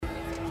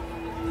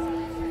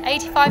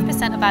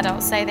85% of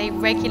adults say they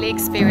regularly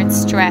experience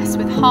stress,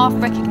 with half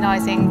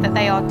recognising that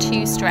they are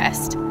too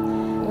stressed.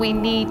 We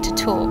need to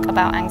talk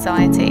about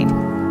anxiety.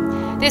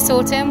 This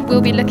autumn, we'll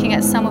be looking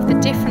at some of the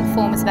different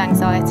forms of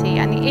anxiety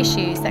and the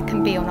issues that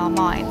can be on our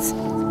minds.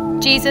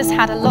 Jesus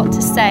had a lot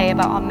to say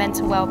about our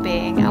mental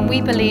well-being, and we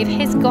believe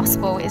his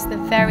gospel is the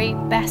very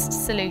best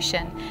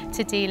solution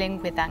to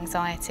dealing with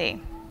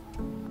anxiety.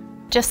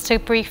 Just to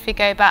briefly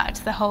go back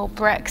to the whole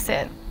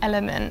Brexit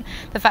element,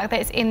 the fact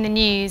that it's in the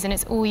news and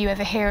it's all you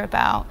ever hear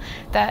about,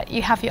 that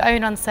you have your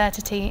own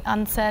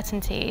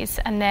uncertainties,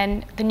 and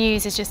then the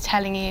news is just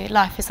telling you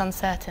life is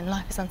uncertain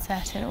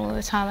all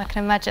the time. I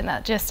can imagine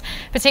that, just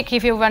particularly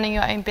if you're running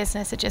your own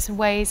business, it just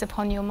weighs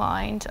upon your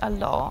mind a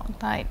lot.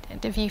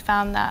 Like, have you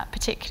found that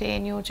particularly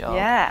in your job?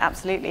 Yeah,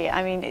 absolutely.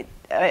 I mean, it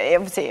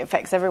obviously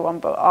affects everyone,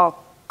 but our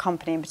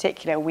company in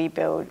particular, we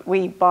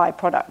buy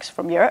products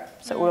from Europe,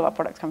 so all of our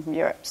products come from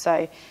Europe.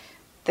 So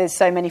there's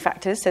so many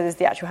factors. So there's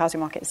the actual housing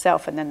market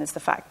itself, and then there's the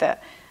fact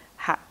that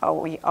are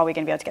we going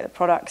to be able to get the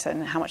products,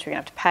 and how much are we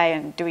going to have to pay,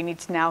 and do we need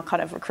to now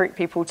kind of recruit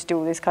people to do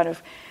all this kind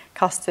of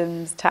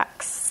customs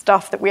tax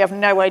stuff that we have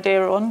no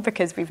idea on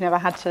because we've never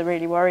had to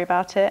really worry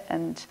about it.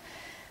 And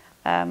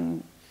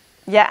and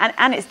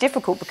it's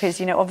difficult because,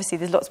 you know, obviously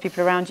there's lots of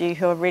people around you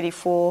who are really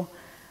for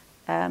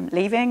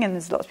leaving, and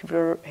there's lots of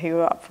people who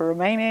are up for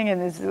remaining, and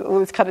there's all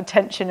this kind of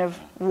tension of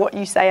what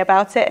you say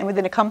about it. And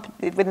within the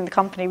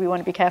company, we want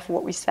to be careful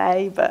what we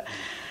say, but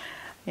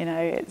you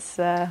know, it's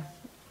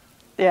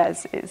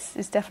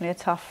definitely a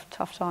tough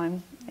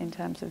time in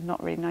terms of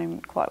not really knowing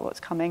quite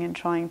what's coming and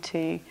trying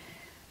to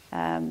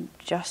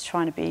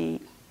be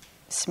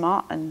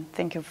smart and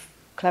think of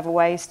clever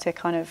ways to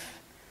kind of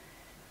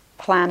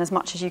plan as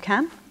much as you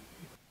can.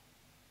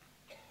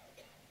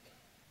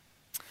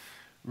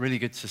 Really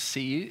good to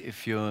see you.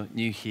 If you're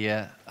new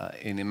here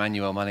in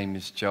Emmanuel, my name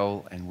is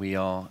Joel, and we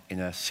are in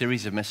a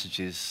series of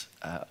messages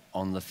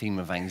on the theme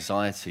of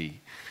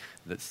anxiety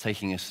that's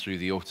taking us through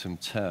the autumn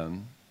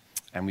term.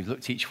 And we've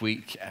looked each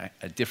week at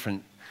a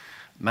different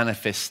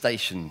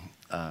manifestation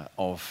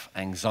of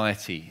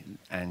anxiety.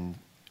 And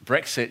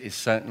Brexit is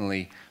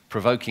certainly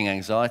provoking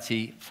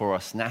anxiety for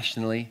us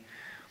nationally.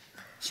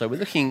 So we're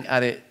looking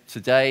at it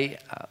today,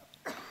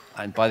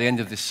 and by the end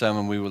of this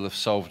sermon, we will have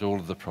solved all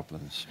of the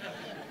problems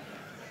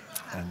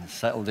and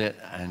settled it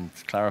and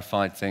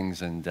clarified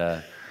things, and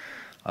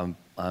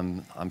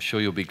I'm sure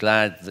you'll be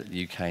glad that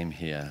you came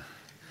here,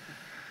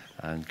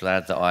 and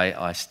glad that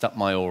I stuck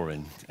my oar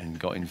in and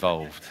got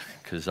involved,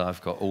 because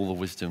I've got all the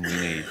wisdom we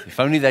need. If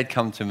only they'd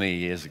come to me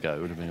years ago, it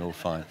would have been all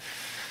fine.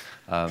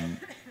 I'm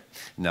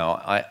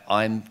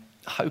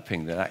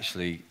hoping that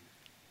actually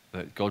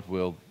that God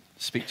will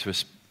speak to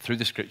us through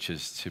the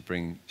scriptures to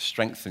bring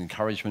strength and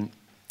encouragement,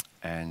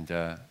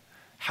 and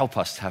help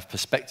us to have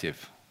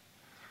perspective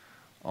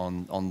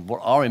on what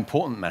are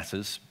important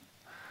matters,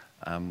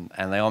 and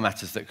they are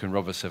matters that can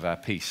rob us of our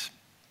peace.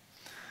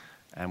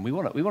 And we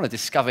want to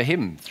discover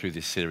him through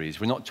this series.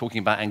 We're not talking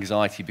about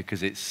anxiety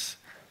because it's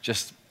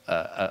just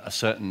a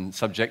certain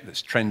subject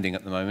that's trending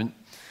at the moment,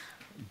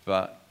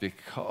 but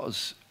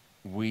because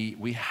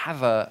we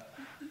have a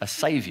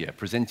saviour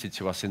presented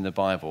to us in the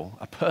Bible,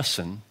 a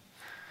person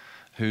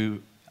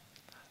who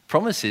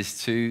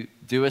promises to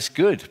do us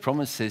good,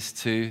 promises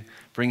to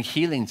bring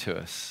healing to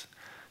us,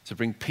 to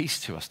bring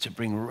peace to us, to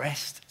bring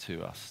rest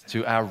to us,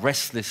 to our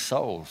restless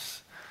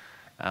souls,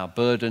 our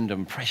burdened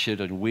and pressured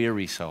and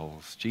weary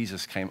souls.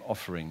 Jesus came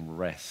offering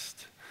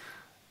rest.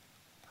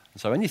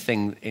 And so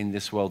anything in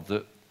this world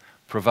that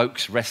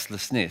provokes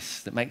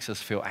restlessness, that makes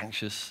us feel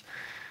anxious,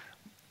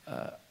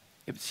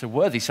 it's a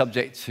worthy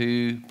subject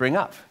to bring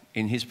up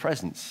in his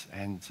presence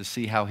and to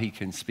see how he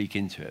can speak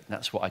into it. And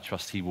that's what I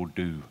trust he will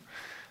do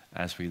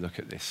as we look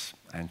at this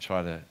and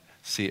try to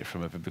see it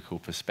from a biblical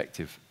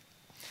perspective.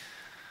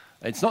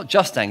 It's not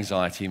just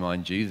anxiety,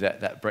 mind you,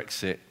 that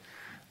Brexit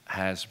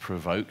has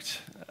provoked.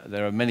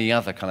 There are many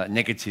other kind of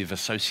negative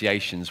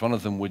associations. One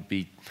of them would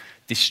be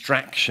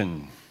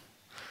distraction.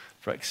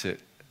 Brexit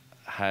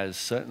has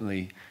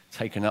certainly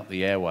taken up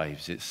the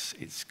airwaves.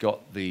 It's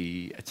got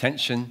the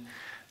attention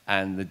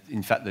and,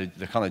 in fact,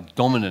 the kind of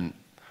dominant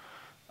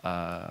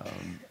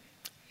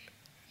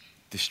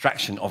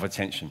distraction of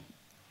attention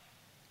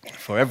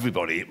for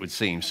everybody, it would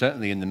seem.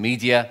 Certainly in the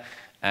media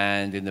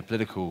and in the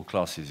political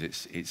classes,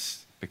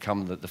 it's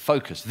become the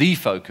focus.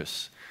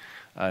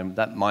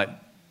 That might,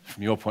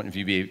 from your point of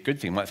view, be a good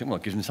thing. You might think, well,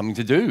 it gives them something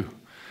to do.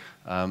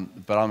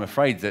 But I'm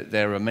afraid that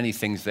there are many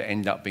things that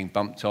end up being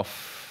bumped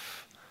off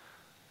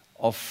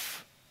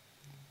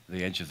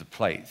the edge of the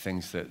plate,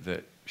 things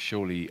that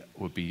surely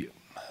would be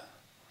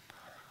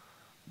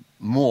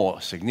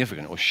more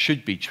significant or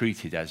should be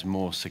treated as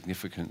more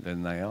significant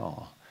than they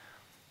are.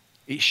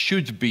 It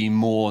should be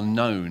more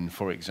known,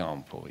 for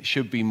example. It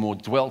should be more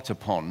dwelt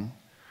upon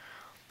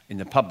in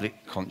the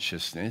public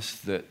consciousness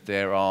that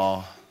there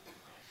are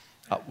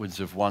upwards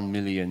of 1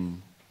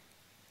 million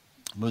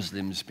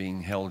Muslims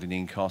being held in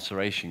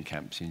incarceration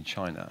camps in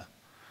China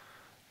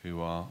who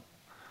are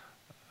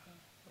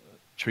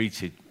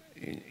treated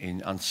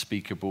in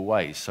unspeakable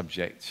ways,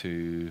 subject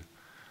to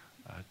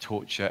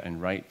torture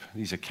and rape.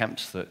 These are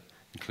camps that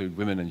include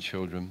women and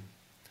children.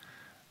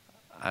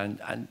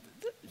 And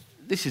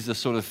this is the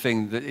sort of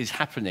thing that is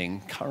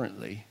happening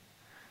currently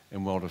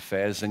in world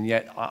affairs, and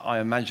yet I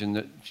imagine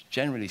that,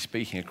 generally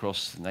speaking,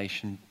 across the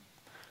nation,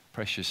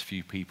 precious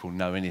few people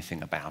know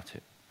anything about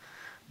it,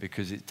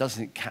 because it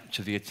doesn't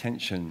capture the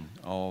attention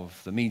of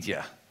the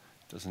media.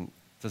 It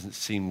doesn't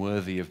seem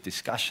worthy of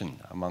discussion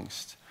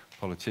amongst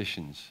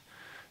politicians.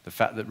 The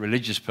fact that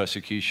religious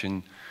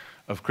persecution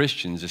of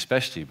Christians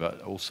especially,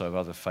 but also of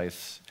other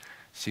faiths,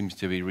 seems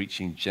to be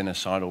reaching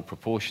genocidal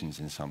proportions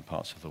in some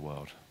parts of the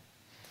world.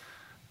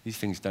 These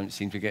things don't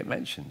seem to get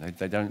mentioned.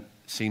 They don't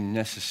seem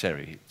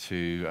necessary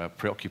to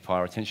preoccupy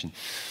our attention,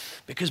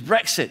 because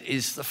Brexit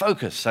is the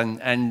focus.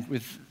 And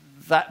with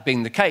that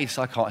being the case,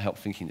 I can't help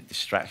thinking that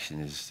distraction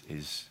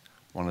is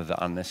one of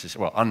the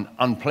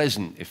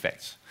unpleasant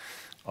effects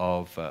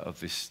of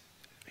this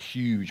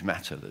huge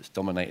matter that's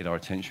dominated our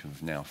attention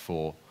now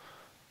for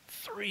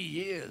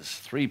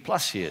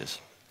 3+ years.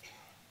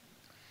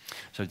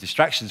 So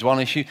distraction is one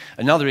issue.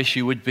 Another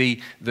issue would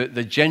be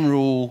the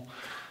general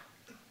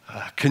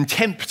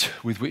contempt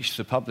with which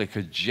the public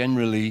are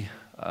generally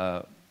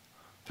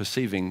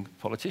perceiving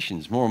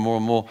politicians. More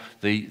and more,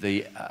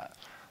 the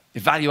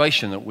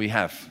evaluation that we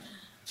have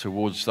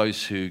towards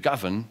those who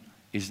govern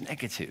is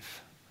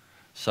negative.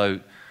 So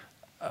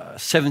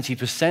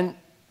 70%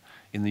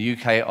 in the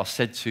UK are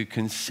said to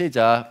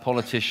consider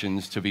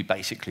politicians to be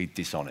basically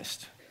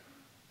dishonest.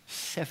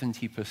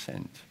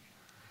 70%.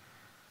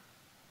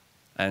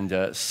 And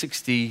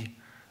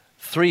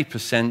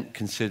 63%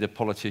 consider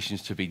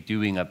politicians to be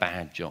doing a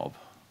bad job.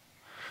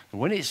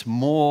 When it's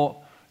more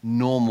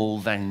normal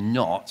than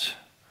not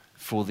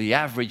for the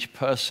average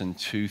person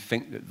to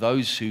think that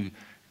those who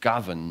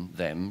govern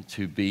them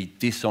to be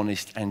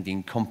dishonest and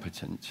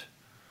incompetent,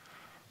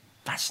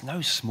 that's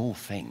no small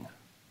thing.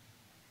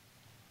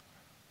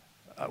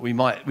 We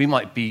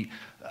might be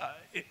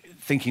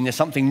thinking there's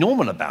something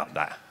normal about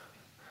that.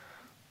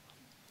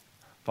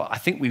 But I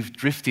think we've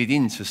drifted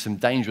into some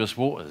dangerous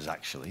waters,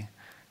 actually,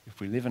 if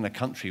we live in a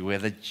country where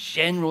the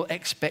general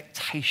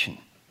expectation,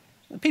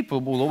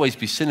 people will always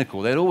be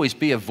cynical, there'll always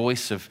be a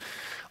voice of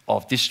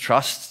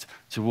distrust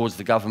towards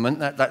the government.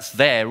 That's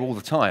there all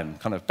the time,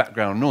 kind of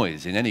background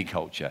noise in any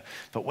culture.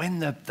 But when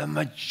the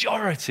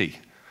majority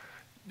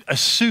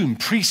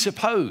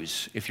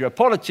presuppose, if you're a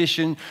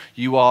politician,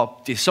 you are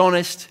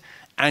dishonest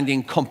and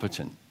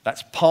incompetent.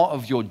 That's part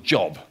of your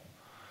job.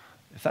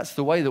 If that's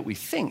the way that we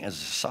think as a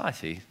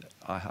society,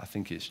 I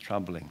think it's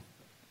troubling,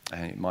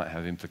 and it might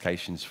have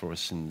implications for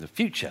us in the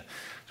future.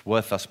 It's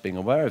worth us being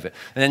aware of it.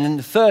 And then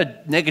the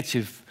third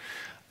negative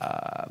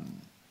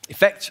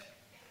effect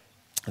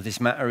of this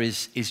matter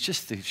is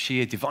just the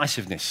sheer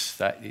divisiveness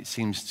that it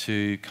seems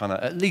to kind of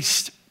at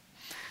least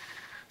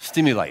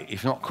stimulate,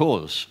 if not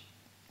cause,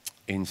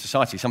 in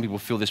society. Some people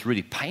feel this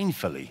really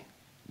painfully.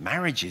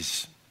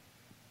 Marriages,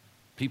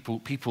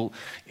 people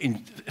in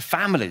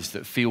families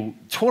that feel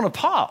torn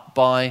apart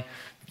by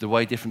the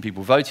way different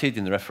people voted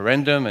in the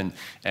referendum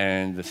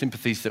and the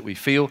sympathies that we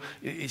feel.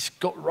 It's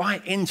got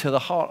right into the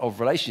heart of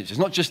relationships. It's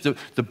not just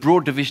the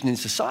broad division in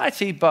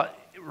society, but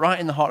right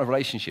in the heart of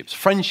relationships,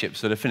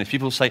 friendships that are finished.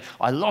 People say,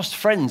 I lost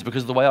friends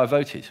because of the way I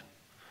voted.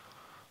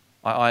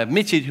 I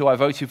admitted who I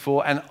voted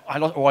for, and I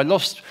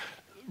lost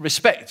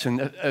respect,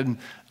 and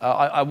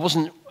I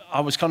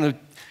was kind of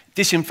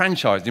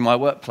disenfranchised in my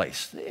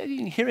workplace.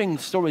 Hearing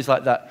stories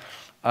like that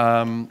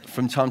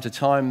from time to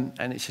time,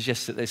 and it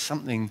suggests that there's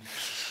something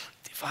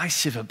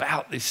divisive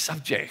about this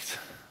subject.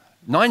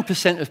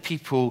 9% of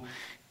people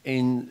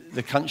in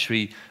the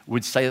country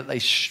would say that they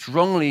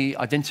strongly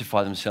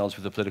identify themselves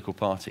with a political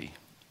party.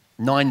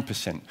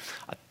 9%.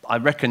 I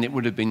reckon it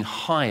would have been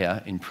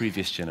higher in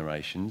previous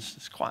generations.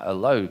 It's quite a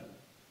low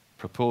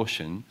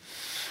proportion.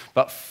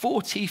 But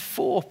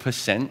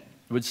 44%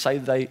 would say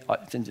they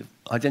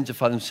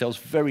identify themselves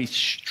very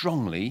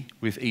strongly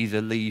with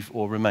either Leave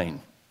or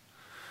Remain.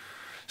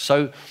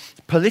 So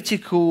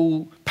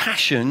political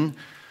passion,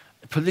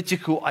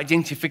 political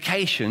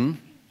identification,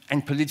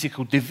 and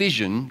political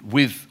division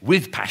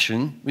with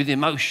passion, with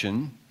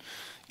emotion,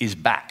 is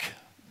back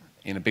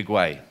in a big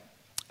way.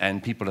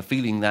 And people are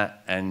feeling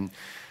that, and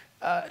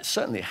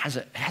certainly it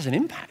has an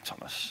impact on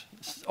us.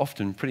 It's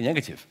often pretty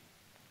negative.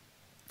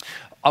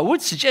 I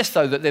would suggest,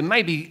 though, that there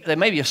may be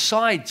a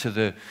side to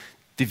the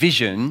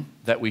division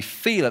that we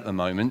feel at the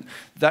moment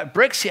that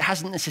Brexit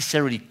hasn't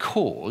necessarily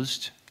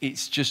caused,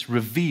 it's just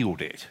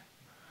revealed it.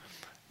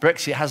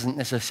 Brexit hasn't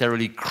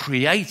necessarily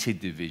created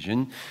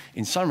division.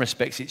 In some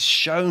respects, it's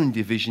shown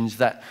divisions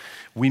that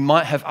we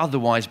might have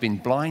otherwise been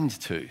blind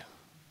to,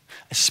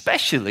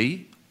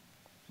 especially,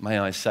 may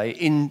I say,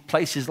 in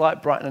places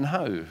like Brighton and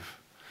Hove.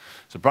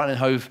 So Brighton and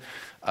Hove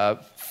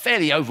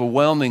fairly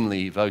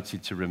overwhelmingly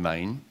voted to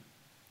remain.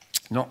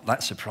 Not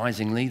that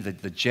surprisingly,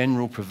 the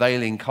general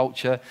prevailing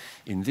culture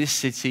in this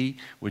city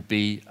would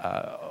be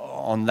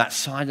on that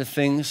side of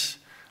things.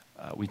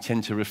 We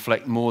tend to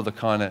reflect more the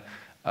kind of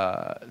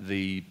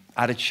the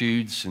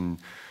attitudes and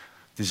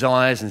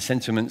desires and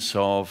sentiments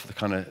of the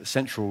kind of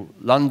central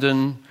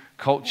London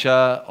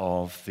culture,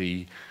 of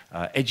the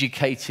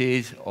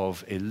educated,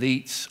 of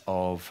elites,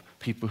 of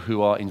people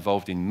who are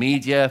involved in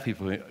media,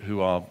 people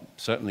who are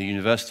certainly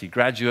university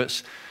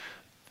graduates.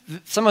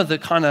 Some of the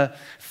kind of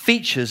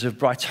features of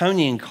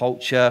Brightonian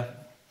culture,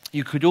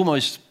 you could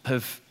almost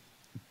have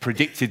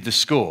predicted the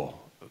score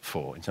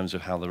for in terms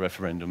of how the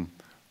referendum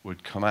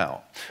would come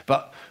out.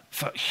 But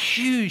for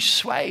huge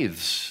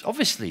swathes,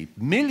 obviously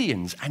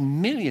millions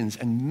and millions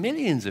and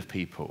millions of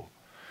people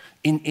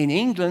in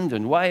England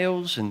and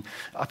Wales and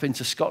up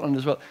into Scotland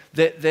as well,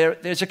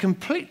 there's a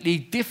completely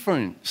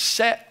different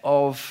set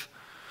of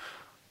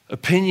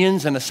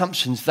opinions and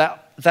assumptions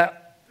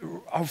that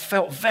are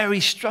felt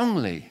very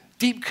strongly,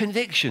 deep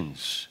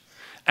convictions.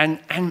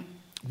 And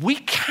we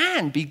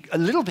can be a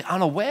little bit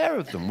unaware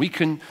of them. We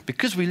can,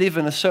 because we live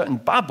in a certain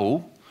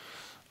bubble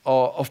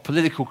of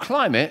political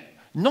climate,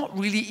 not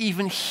really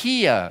even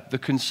hear the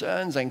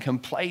concerns and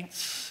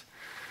complaints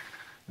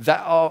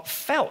that are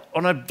felt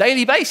on a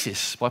daily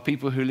basis by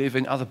people who live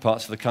in other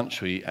parts of the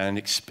country and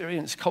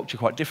experience culture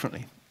quite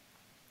differently.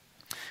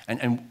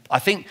 And I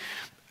think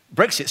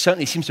Brexit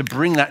certainly seems to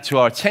bring that to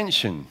our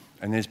attention.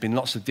 And there's been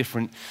lots of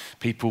different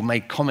people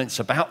made comments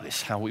about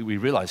this, how we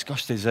realize,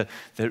 gosh,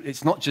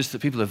 it's not just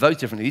that people have voted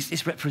differently.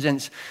 This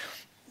represents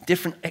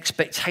different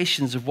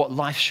expectations of what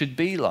life should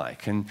be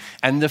like.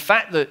 And the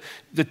fact that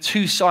the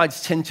two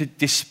sides tend to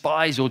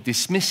despise or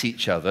dismiss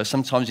each other,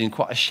 sometimes in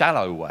quite a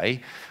shallow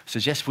way,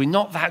 suggests we're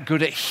not that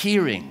good at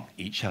hearing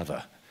each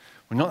other.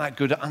 We're not that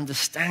good at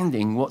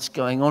understanding what's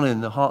going on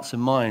in the hearts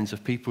and minds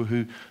of people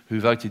who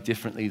voted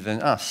differently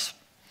than us.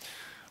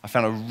 I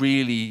found a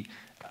really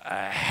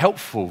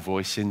helpful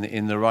voice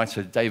in the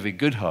writer David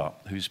Goodhart,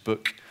 whose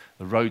book,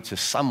 The Road to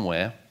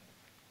Somewhere,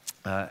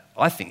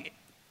 I think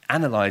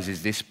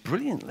analyzes this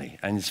brilliantly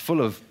and is full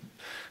of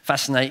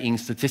fascinating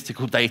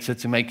statistical data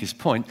to make his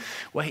point,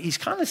 where he's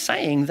kind of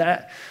saying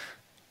that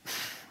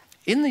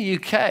in the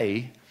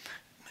UK,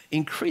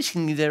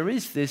 increasingly there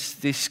is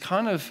this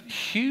kind of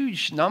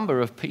huge number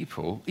of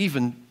people,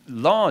 even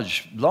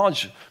large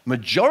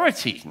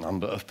majority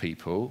number of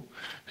people,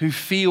 who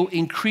feel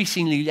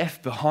increasingly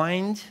left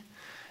behind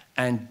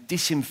and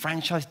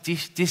disenfranchised,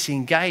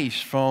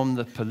 disengaged from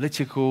the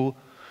political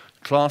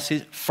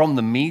classes, from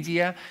the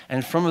media,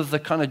 and from the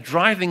kind of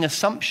driving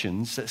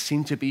assumptions that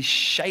seem to be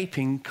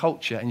shaping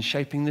culture and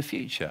shaping the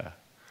future.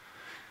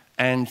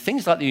 And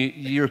things like the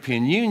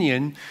European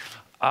Union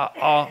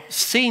are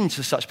seen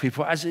to such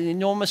people as an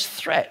enormous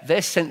threat.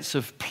 Their sense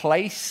of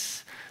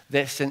place,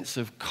 their sense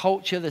of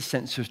culture, their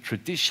sense of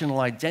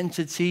traditional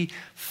identity,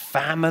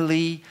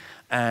 family,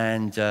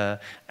 and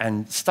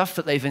stuff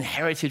that they've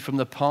inherited from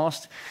the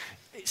past,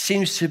 it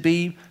seems to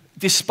be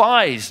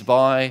despised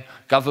by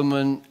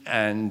government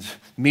and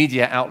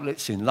media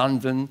outlets in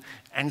London.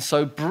 And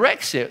so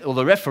Brexit, or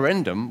the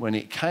referendum, when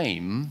it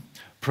came,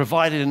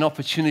 provided an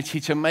opportunity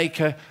to make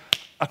a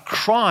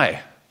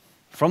cry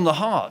from the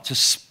heart, to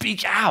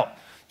speak out,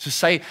 to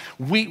say,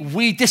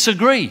 we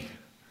disagree.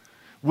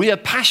 We are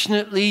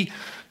passionately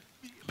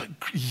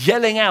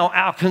yelling out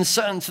our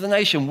concern to the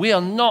nation. We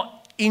are not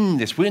in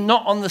this. We're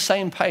not on the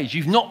same page.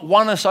 You've not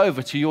won us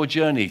over to your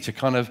journey to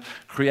kind of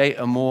create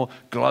a more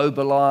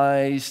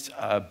globalized,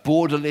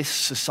 borderless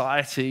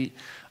society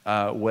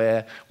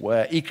where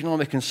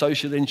economic and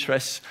social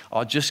interests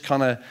are just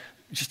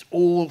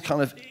all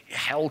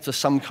held to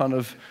some kind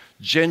of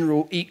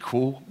general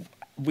equal,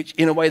 which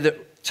in a way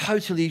that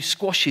totally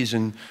squashes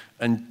and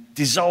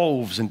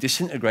dissolves and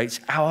disintegrates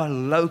our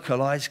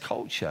localized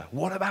culture.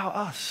 What about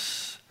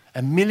us?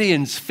 And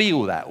millions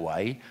feel that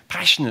way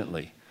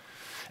passionately,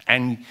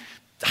 and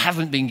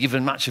haven't been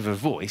given much of a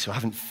voice, or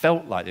haven't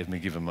felt like they've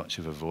been given much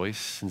of a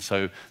voice. And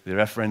so the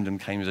referendum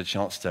came as a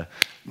chance to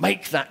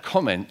make that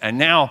comment. And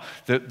now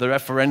the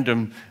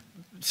referendum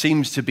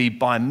seems to be,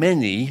 by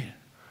many,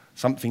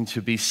 something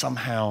to be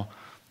somehow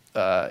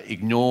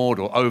ignored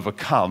or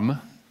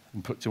overcome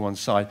and put to one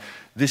side.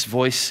 This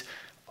voice,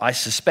 I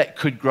suspect,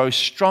 could grow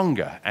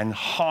stronger and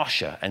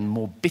harsher and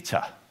more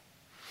bitter.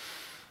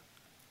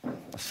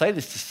 I say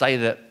this to say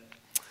that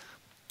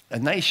a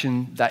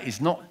nation that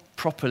is not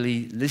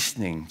properly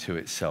listening to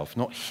itself,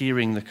 not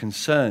hearing the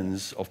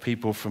concerns of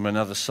people from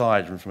another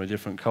side and from a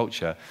different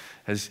culture,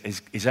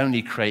 is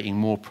only creating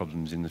more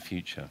problems in the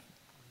future.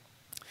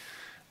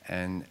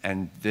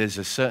 And there's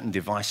a certain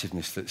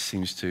divisiveness that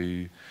seems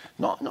to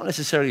not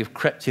necessarily have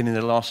crept in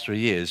the last 3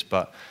 years,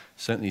 but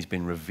certainly has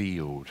been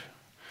revealed.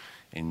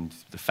 And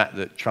the fact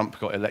that Trump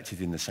got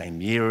elected in the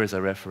same year as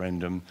a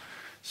referendum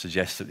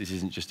suggests that this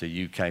isn't just a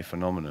UK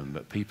phenomenon,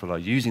 but people are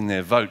using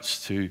their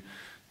votes to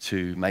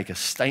make a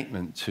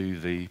statement to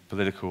the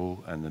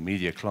political and the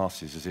media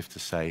classes, as if to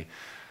say,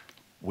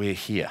 we're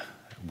here.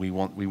 We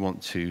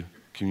want to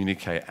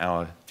communicate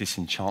our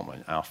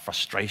disenchantment, our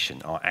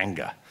frustration, our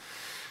anger.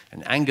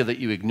 And anger that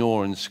you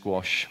ignore and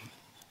squash,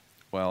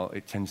 well,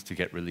 it tends to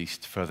get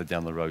released further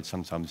down the road,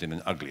 sometimes in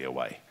an uglier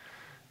way.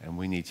 And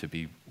we need to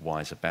be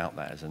wise about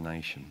that as a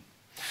nation.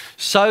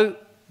 So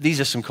these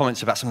are some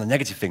comments about some of the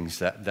negative things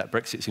that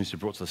Brexit seems to have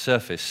brought to the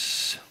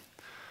surface.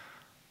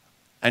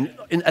 And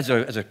as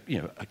a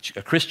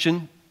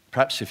Christian,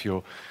 Perhaps if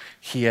you're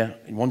here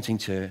wanting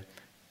to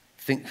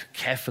think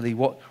carefully,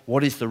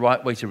 what is the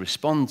right way to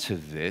respond to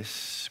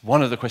this?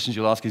 One of the questions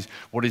you'll ask is,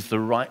 what is the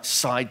right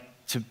side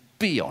to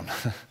be on?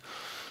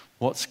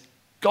 What's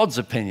God's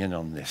opinion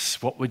on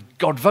this? What would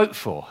God vote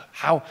for?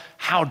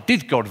 How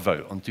did God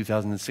vote on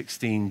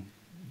 2016,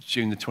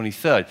 June the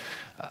 23rd?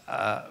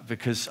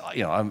 Because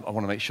I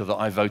want to make sure that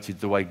I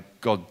voted the way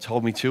God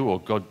told me to, or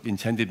God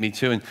intended me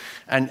to.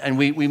 And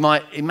we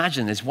might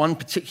imagine there's one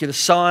particular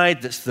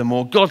side that's the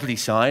more godly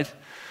side,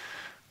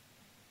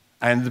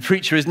 and the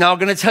preacher is now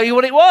going to tell you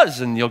what it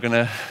was, and you're going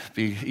to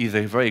be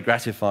either very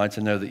gratified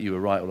to know that you were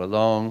right all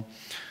along,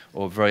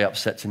 or very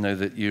upset to know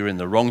that you're in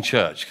the wrong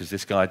church because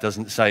this guy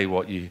doesn't say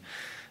what you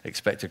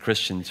expect a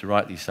Christian to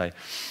rightly say.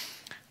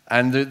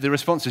 And the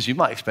responses you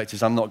might expect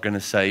is, I'm not going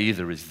to say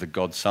either is the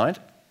God side.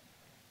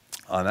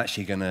 I'm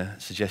actually going to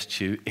suggest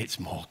to you it's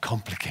more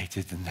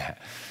complicated than that,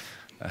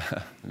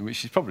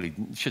 which is probably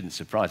shouldn't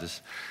surprise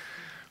us.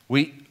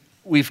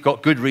 We've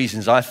got good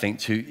reasons, I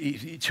think,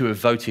 to have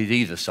voted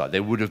either side.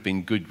 There would have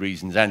been good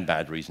reasons and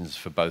bad reasons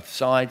for both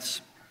sides.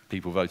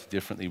 People voted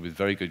differently with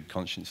very good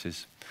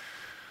consciences.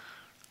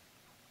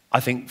 I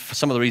think for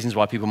some of the reasons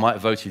why people might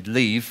have voted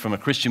leave, from a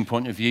Christian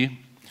point of view,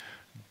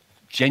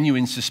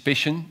 genuine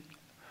suspicion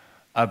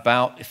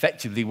about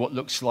effectively what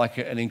looks like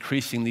an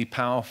increasingly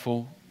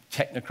powerful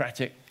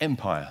technocratic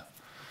empire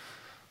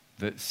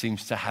that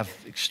seems to have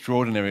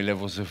extraordinary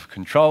levels of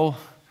control,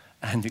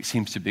 and it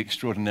seems to be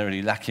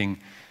extraordinarily lacking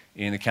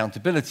in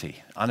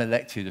accountability.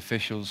 Unelected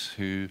officials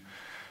who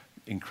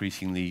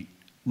increasingly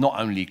not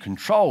only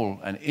control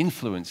and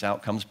influence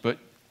outcomes, but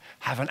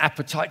have an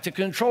appetite to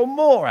control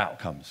more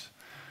outcomes.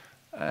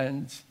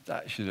 And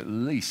that should at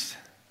least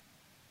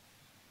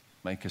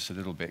make us a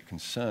little bit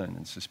concerned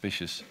and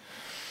suspicious.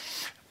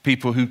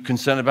 People who are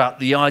concerned about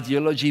the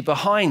ideology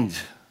behind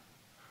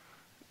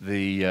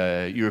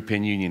the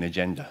European Union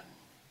agenda.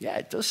 Yeah,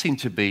 it does seem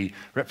to be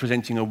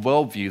representing a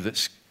worldview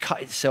that's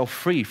cut itself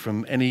free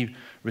from any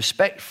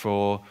respect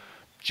for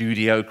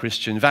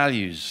Judeo-Christian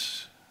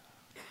values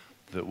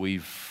that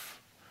we've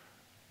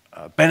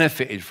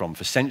benefited from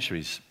for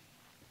centuries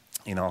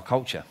in our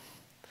culture.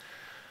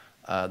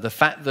 The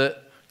fact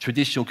that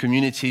traditional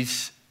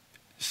communities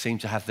seem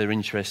to have their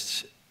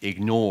interests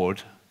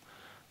ignored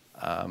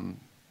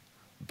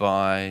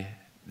by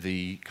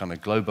the kind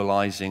of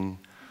globalizing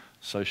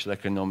social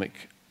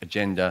economic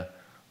agenda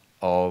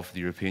of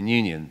the European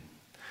Union.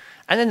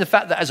 And then the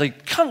fact that as a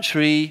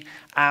country,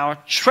 our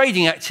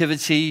trading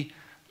activity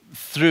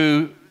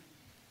through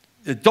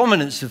the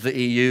dominance of the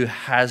EU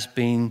has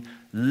been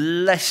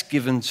less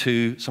given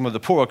to some of the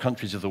poorer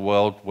countries of the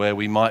world, where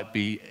we might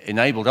be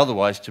enabled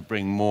otherwise to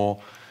bring more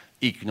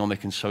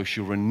economic and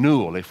social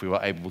renewal if we were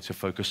able to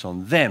focus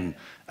on them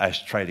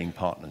as trading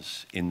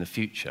partners in the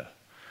future.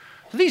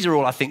 So these are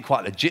all, I think,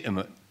 quite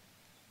legitimate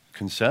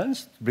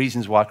concerns,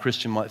 reasons why a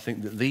Christian might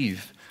think that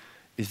leave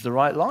is the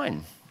right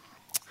line.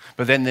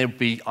 But then there'd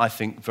be, I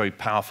think, very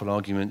powerful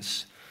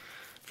arguments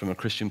from a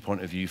Christian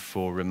point of view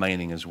for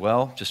remaining as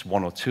well, just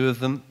one or two of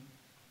them.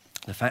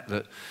 The fact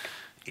that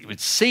it would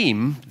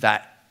seem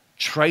that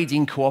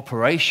trading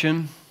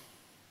cooperation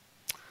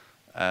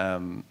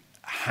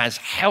has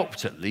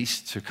helped at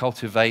least to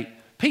cultivate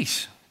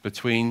peace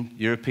between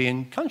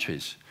European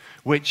countries,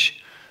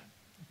 which,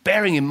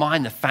 bearing in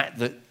mind the fact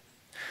that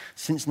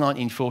since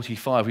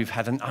 1945 we've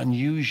had an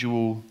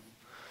unusual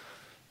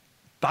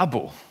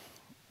bubble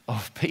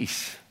of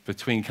peace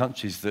between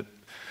countries that,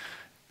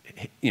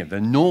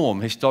 the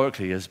norm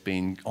historically has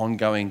been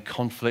ongoing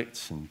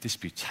conflicts and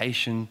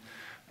disputation,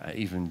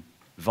 even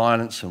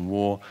violence and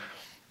war.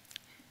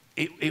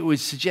 It would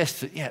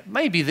suggest that,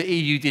 maybe the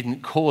EU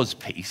didn't cause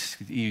peace.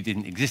 The EU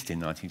didn't exist in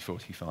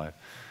 1945,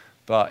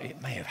 but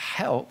it may have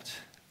helped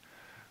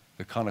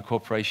the kind of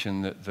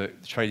cooperation that the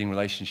trading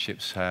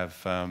relationships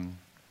have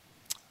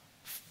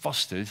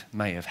fostered,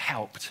 may have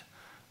helped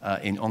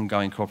in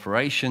ongoing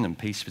cooperation and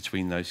peace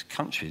between those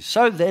countries.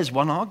 So there's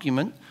one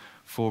argument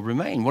for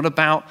remain. What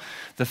about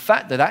the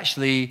fact that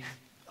actually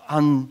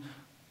disaligning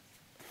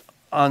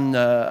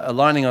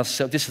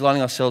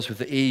ourselves with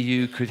the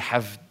EU could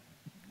have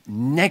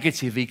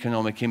negative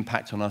economic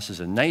impact on us as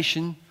a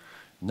nation?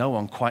 No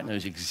one quite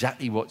knows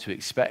exactly what to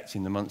expect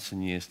in the months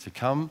and years to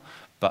come,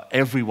 but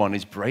everyone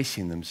is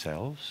bracing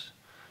themselves,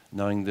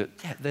 knowing that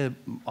there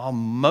are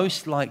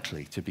most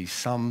likely to be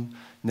some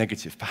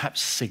negative,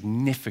 perhaps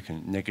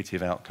significant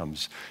negative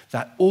outcomes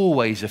that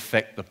always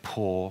affect the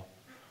poor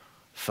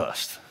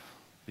first.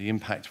 The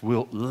impact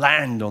will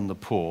land on the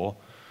poor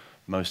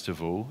most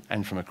of all,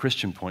 and from a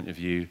Christian point of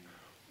view,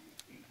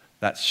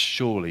 that's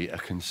surely a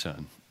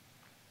concern.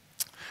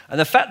 And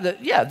the fact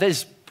that,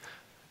 there's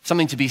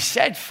something to be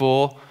said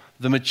for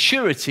the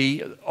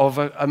maturity of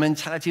a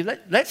mentality.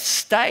 Let's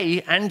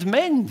stay and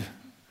mend.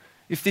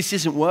 If this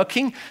isn't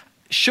working,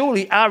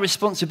 surely our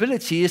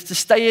responsibility is to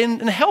stay in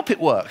and help it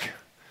work,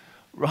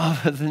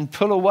 rather than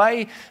pull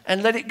away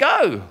and let it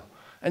go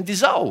and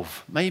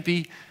dissolve.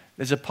 Maybe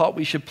there's a part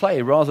we should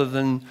play, rather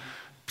than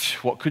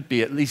what could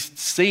be at least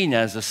seen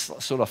as a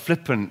sort of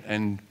flippant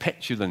and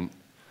petulant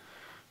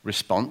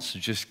response,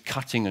 just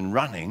cutting and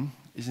running,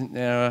 isn't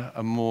there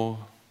a more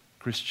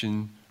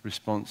Christian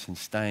response in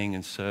staying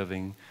and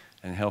serving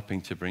and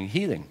helping to bring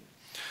healing?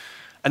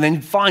 And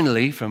then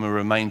finally, from a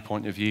Remain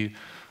point of view,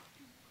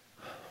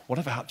 what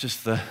about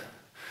just the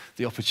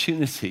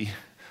opportunity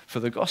for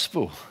the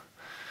gospel?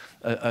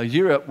 A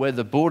Europe where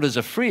the borders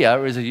are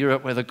freer is a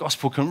Europe where the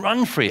gospel can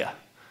run freer.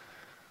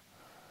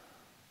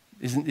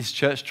 Isn't this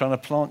church trying to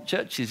plant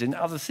churches in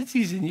other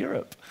cities in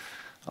Europe?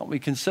 Aren't we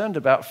concerned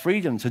about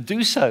freedom to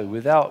do so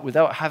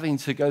without having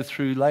to go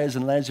through layers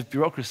and layers of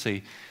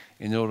bureaucracy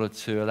in order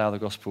to allow the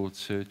gospel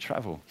to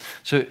travel?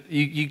 So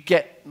you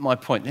get my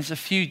point. There's a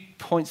few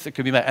points that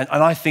could be made, and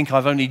I think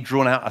I've only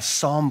drawn out a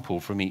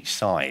sample from each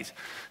side.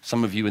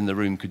 Some of you in the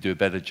room could do a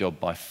better job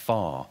by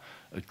far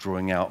of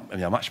drawing out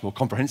in a much more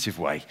comprehensive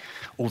way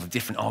all the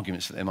different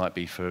arguments that there might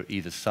be for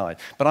either side.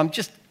 But I'm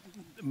just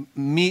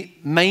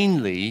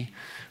mainly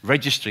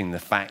registering the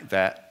fact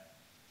that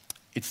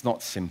it's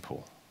not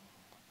simple.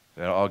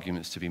 There are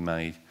arguments to be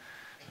made,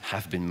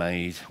 have been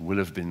made, will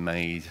have been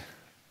made,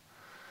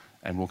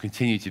 and will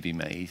continue to be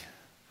made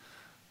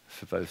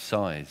for both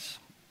sides.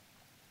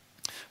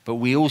 But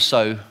we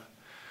also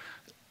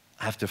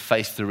have to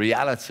face the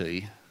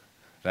reality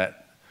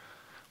that,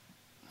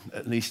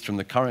 at least from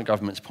the current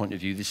government's point of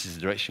view, this is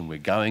the direction we're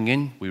going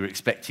in. We were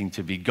expecting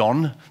to be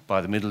gone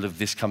by the middle of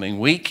this coming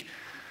week.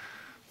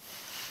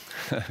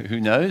 Who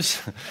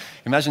knows?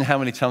 Imagine how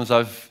many times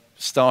I've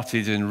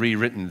started and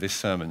rewritten this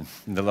sermon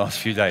in the last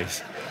few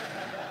days.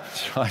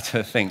 Try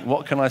to think,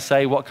 what can I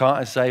say, what can't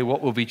I say,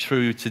 what will be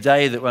true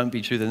today that won't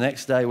be true the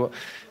next day?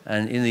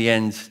 And in the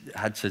end,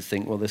 had to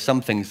think, well, there's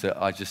some things that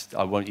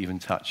I won't even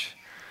touch.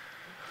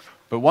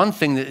 But one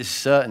thing that is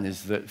certain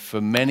is that for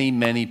many,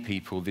 many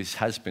people, this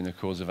has been a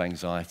cause of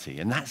anxiety.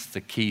 And that's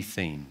the key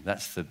theme.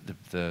 That's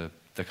the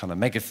kind of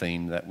mega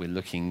theme that we're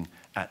looking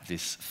at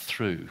this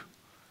through.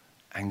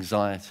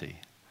 Anxiety.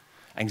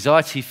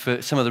 Anxiety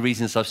for some of the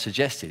reasons I've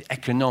suggested.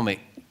 Economic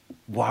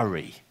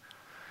worry.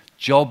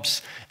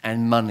 Jobs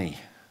and money.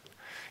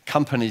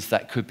 Companies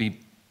that could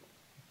be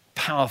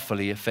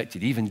powerfully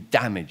affected, even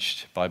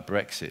damaged by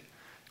Brexit,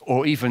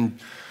 or even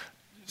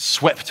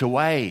swept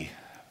away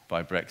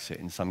by Brexit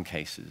in some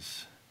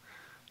cases.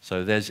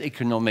 So there's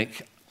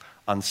economic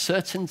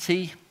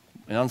uncertainty,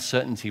 and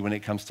uncertainty when it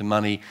comes to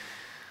money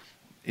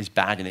is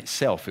bad in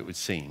itself, it would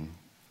seem,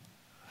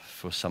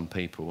 for some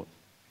people.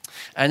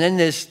 And then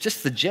there's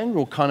just the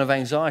general kind of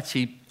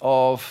anxiety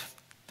of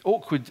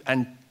awkward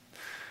and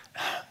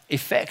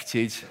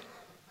affected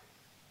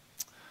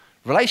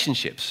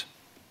relationships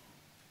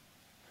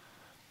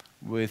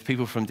with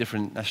people from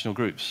different national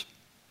groups.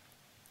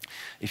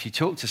 If you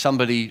talk to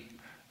somebody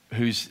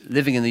who's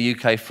living in the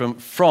UK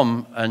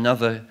from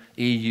another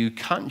EU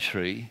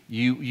country,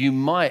 you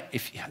might,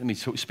 let me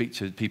speak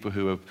to people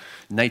who are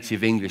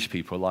native English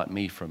people like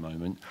me for a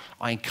moment.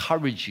 I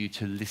encourage you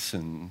to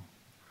listen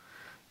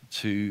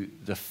to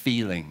the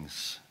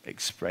feelings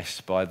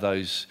expressed by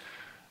those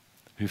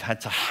who've had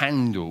to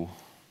handle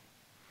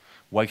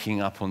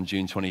waking up on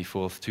June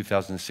 24th,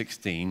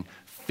 2016,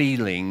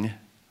 feeling,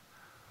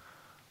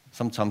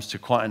 sometimes to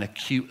quite an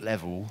acute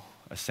level,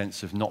 a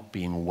sense of not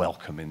being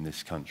welcome in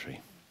this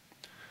country,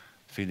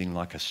 feeling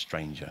like a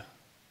stranger,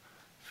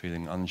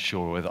 feeling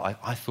unsure whether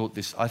I thought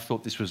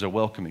this was a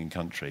welcoming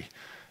country,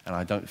 and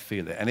I don't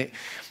feel it. And it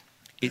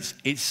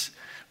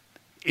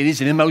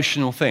is an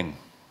emotional thing.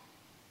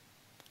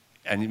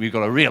 And we've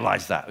got to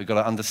realize that. We've got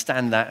to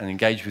understand that and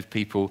engage with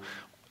people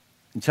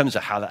in terms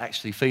of how they're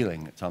actually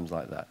feeling at times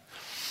like that.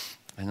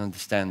 And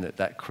understand that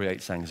that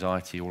creates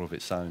anxiety all of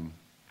its own.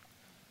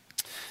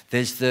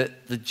 There's the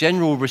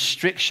general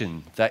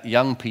restriction that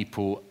young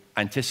people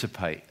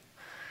anticipate.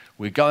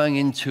 We're going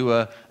into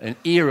an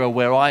era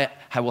where I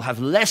will have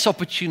less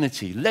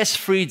opportunity, less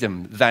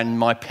freedom than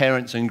my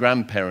parents and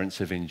grandparents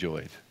have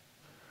enjoyed.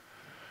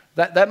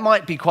 That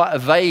might be quite a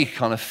vague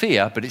kind of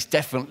fear, but it's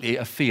definitely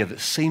a fear that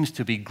seems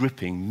to be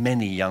gripping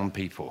many young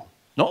people.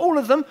 Not all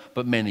of them,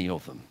 but many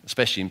of them,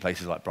 especially in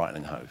places like Brighton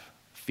and Hove.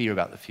 Fear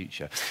about the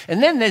future.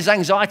 And then there's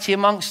anxiety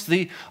amongst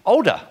the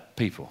older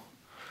people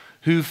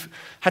who've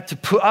had to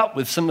put up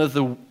with some of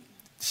the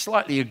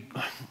slightly,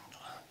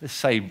 let's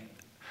say,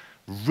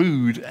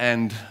 rude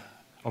and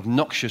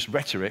obnoxious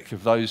rhetoric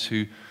of those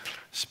who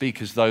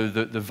speak as though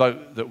the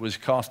vote that was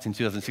cast in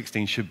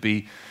 2016 should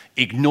be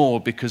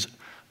ignored because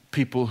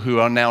people who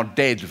are now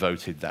dead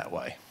voted that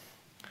way.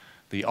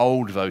 The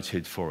old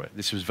voted for it.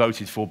 This was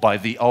voted for by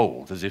the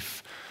old, as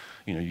if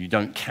you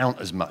don't count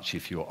as much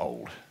if you're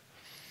old.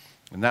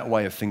 And that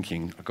way of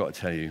thinking, I've got to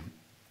tell you,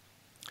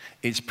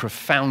 it's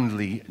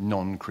profoundly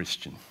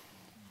non-Christian.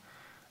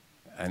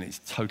 And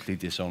it's totally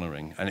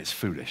dishonoring, and it's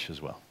foolish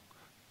as well.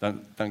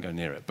 Don't go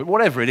near it. But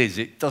whatever it is,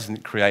 it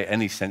doesn't create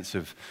any sense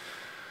of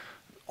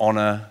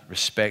honor,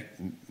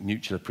 respect,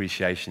 mutual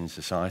appreciation in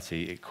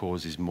society. It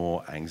causes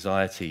more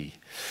anxiety.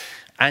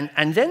 And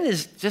then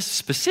there's just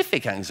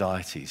specific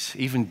anxieties,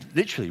 even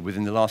literally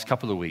within the last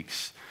couple of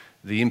weeks.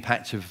 The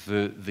impact of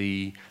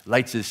the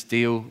latest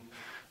deal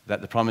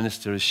that the Prime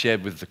Minister has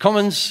shared with the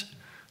Commons,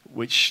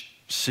 which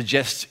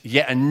suggests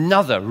yet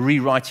another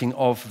rewriting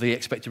of the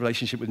expected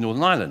relationship with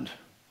Northern Ireland.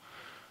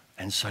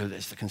 And so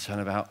there's the concern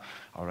about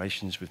our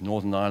relations with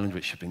Northern Ireland,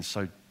 which have been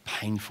so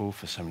painful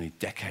for so many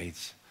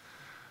decades.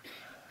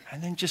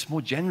 And then just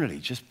more generally,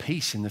 just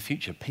peace in the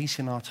future, peace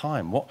in our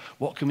time.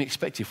 What can we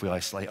expect if we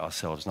isolate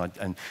ourselves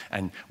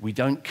and we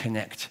don't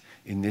connect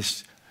in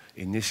this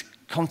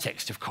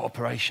context of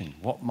cooperation?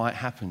 What might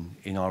happen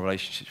in our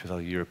relationships with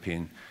other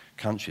European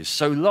countries?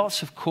 So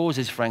lots of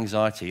causes for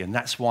anxiety, and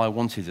that's why I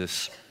wanted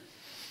us,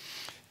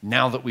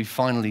 now that we've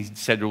finally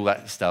said all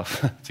that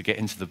stuff, to get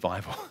into the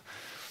Bible.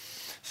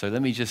 So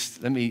let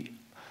me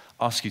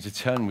ask you to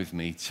turn with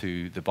me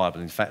to the Bible.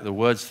 In fact, the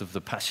words of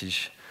the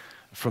passage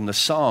from the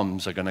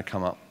Psalms are going to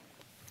come up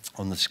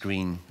on the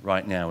screen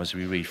right now as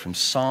we read from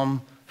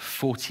Psalm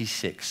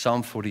 46,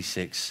 and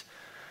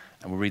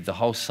we'll read the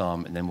whole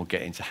psalm and then we'll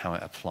get into how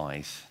it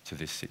applies to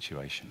this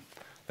situation.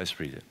 Let's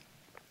read it.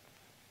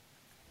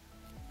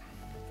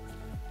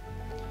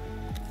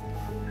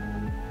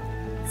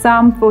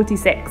 Psalm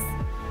 46.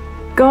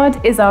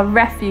 God is our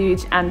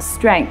refuge and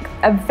strength,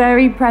 a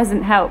very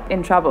present help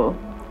in trouble.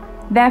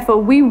 Therefore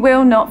we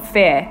will not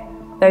fear,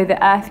 though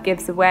the earth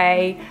gives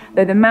way,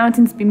 though the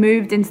mountains be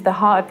moved into the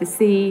heart of the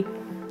sea,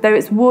 though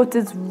its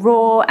waters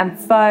roar and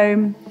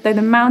foam, though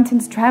the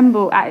mountains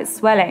tremble at its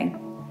swelling.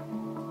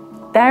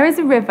 There is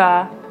a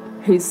river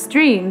whose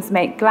streams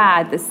make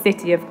glad the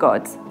city of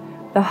God,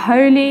 the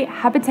holy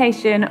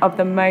habitation of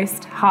the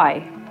Most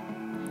High.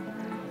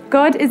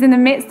 God is in the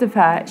midst of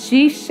her,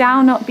 she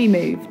shall not be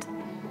moved.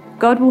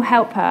 God will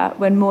help her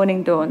when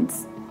morning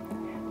dawns.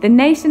 The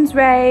nations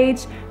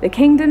rage, the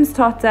kingdoms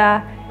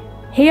totter.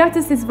 He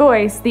utters his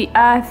voice, the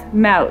earth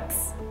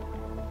melts.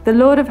 The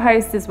Lord of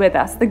hosts is with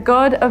us. The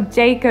God of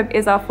Jacob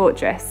is our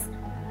fortress.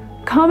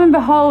 Come and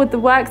behold the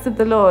works of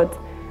the Lord,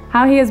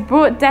 how he has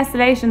brought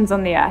desolations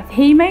on the earth.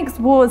 He makes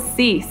wars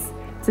cease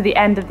to the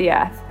end of the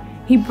earth.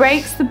 He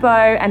breaks the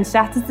bow and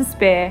shatters the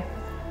spear.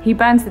 He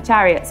burns the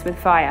chariots with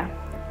fire.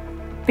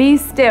 Be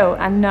still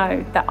and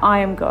know that I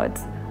am God.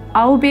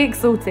 I will be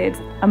exalted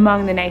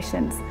among the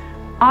nations.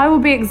 I will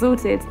be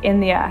exalted in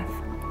the earth.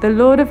 The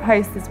Lord of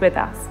hosts is with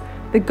us.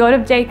 The God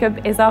of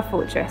Jacob is our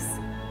fortress.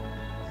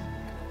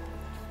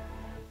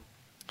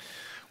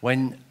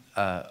 When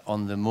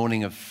on the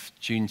morning of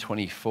June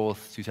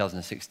 24th,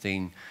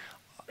 2016,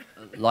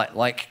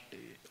 like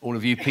all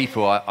of you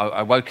people,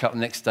 I woke up the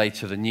next day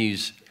to the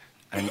news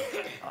and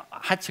I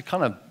had to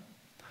kind of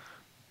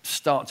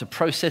start to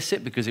process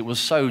it because it was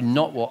so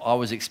not what I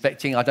was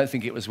expecting. I don't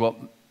think it was what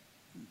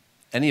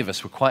any of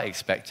us were quite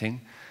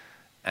expecting.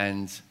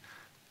 And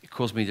it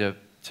caused me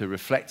to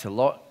reflect a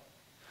lot.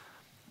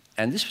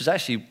 And this was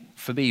actually,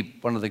 for me,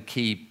 one of the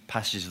key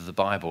passages of the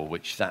Bible,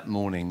 which that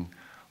morning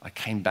I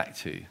came back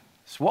to.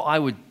 So what I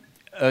would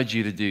urge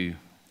you to do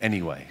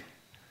anyway,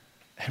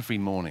 every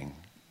morning,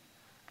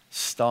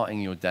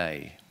 starting your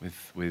day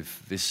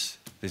with this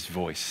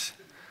voice,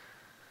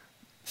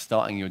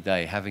 starting your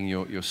day, having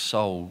your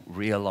soul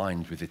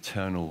realigned with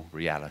eternal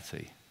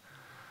reality.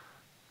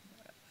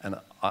 And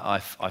I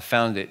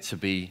found it to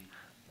be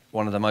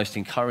one of the most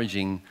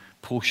encouraging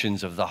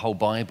portions of the whole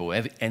Bible,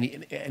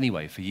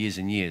 anyway, for years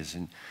and years,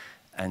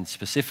 and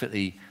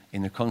specifically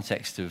in the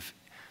context of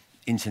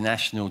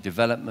international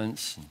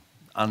developments,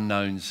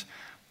 unknowns.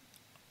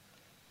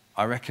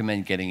 I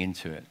recommend getting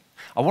into it.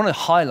 I want to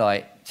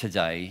highlight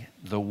today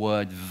the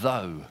word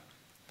though,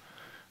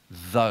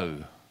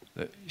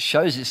 that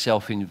shows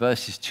itself in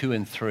verses 2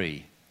 and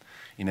 3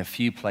 in a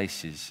few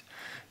places.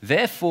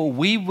 Therefore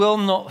we will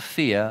not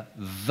fear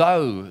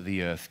though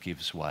the earth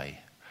gives way,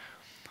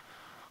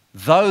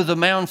 though the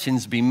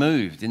mountains be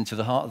moved into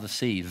the heart of the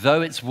sea,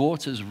 though its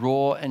waters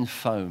roar and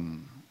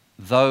foam,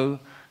 though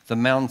the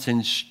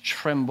mountains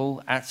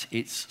tremble at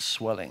its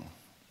swelling.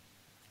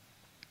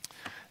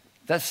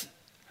 That's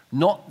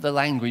not the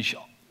language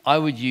I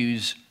would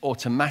use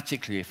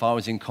automatically if I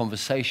was in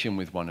conversation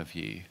with one of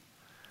you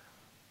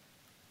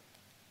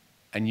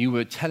and you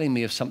were telling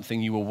me of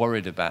something you were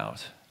worried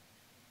about.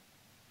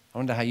 I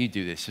wonder how you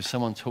do this. If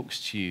someone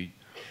talks to you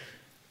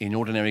in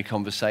ordinary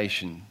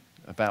conversation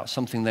about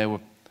something they were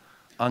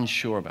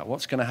unsure about,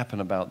 what's going to happen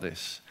about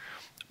this?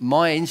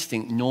 My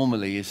instinct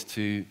normally is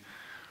to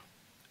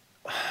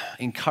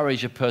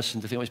encourage a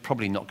person to think, well, it's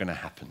probably not going to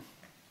happen.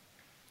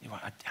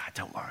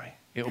 Don't worry.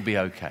 It'll be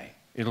okay.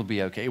 It'll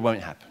be okay. It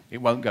won't happen. It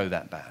won't go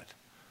that bad.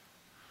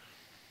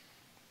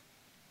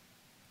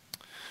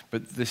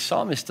 But the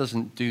psalmist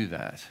doesn't do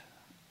that.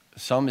 The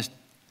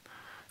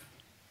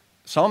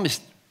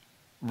psalmist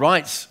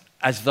writes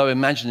as though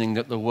imagining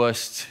that the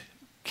worst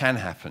can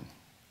happen.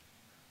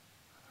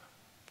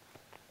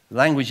 The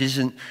language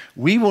isn't,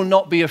 we will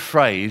not be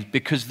afraid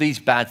because these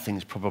bad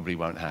things probably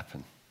won't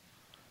happen.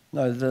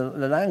 No,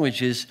 the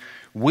language is,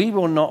 we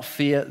will not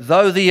fear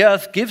though the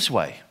earth gives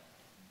way,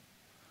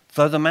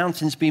 though the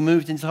mountains be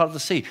moved into the heart of the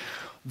sea,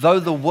 though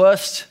the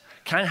worst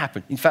can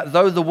happen. In fact,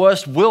 though the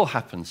worst will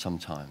happen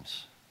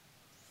sometimes.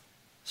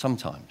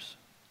 Sometimes.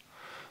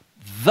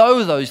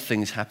 Though those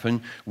things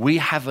happen, we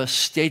have a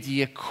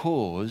steadier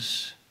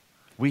cause,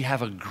 we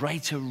have a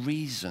greater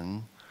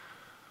reason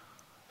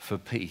for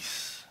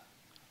peace.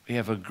 We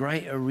have a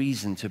greater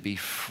reason to be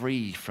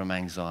free from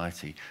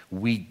anxiety.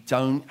 We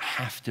don't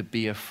have to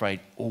be afraid,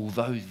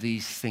 although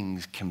these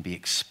things can be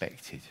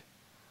expected.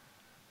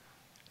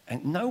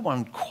 And no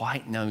one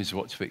quite knows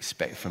what to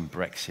expect from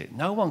Brexit.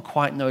 No one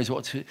quite knows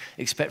what to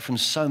expect from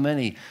so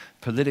many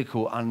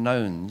political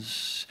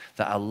unknowns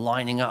that are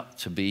lining up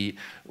to be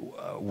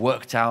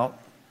worked out,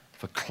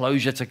 for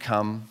closure to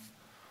come.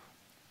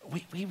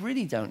 We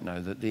really don't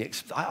know.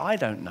 I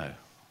don't know.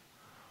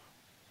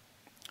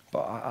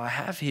 But I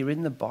have here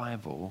in the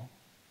Bible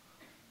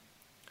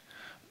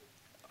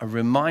a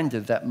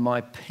reminder that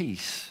my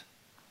peace,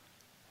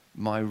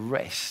 my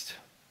rest,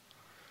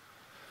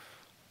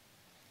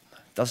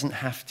 doesn't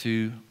have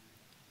to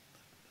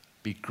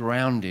be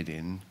grounded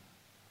in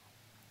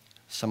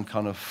some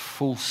kind of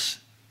false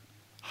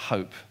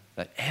hope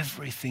that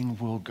everything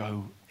will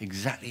go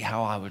exactly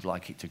how I would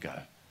like it to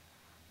go.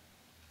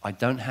 I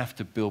don't have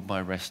to build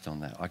my rest on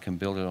that. I can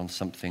build it on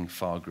something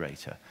far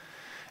greater.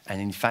 And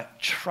in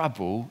fact,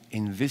 trouble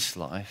in this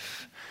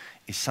life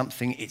is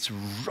something it's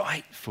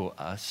right for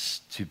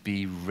us to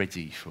be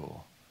ready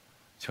for,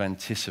 to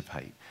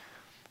anticipate.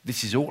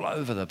 This is all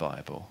over the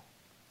Bible.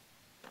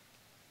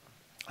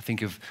 I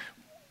think of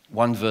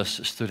one verse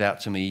that stood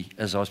out to me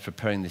as I was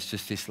preparing this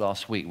just this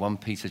last week, 1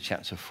 Peter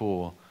chapter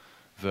 4,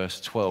 verse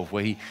 12,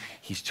 where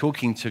he's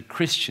talking to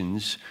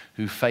Christians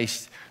who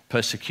faced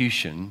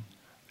persecution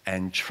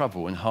and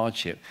trouble and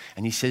hardship.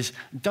 And he says,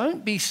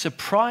 don't be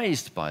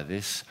surprised by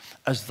this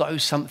as though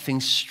something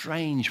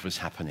strange was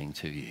happening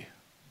to you.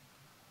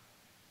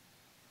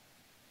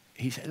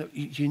 He said, look,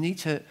 you need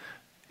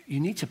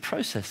to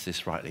process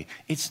this rightly.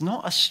 It's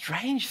not a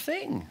strange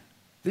thing.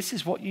 This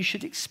is what you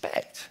should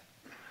expect.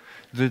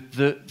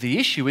 The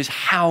issue is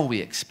how we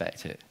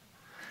expect it,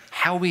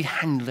 how we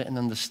handle it and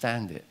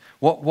understand it,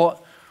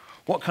 what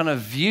kind of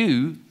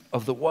view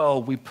of the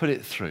world we put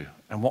it through,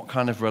 and what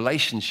kind of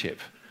relationship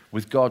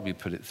with God we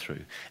put it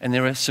through. And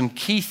there are some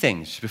key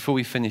things, before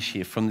we finish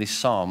here, from this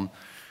psalm,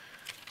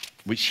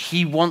 which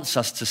he wants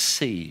us to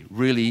see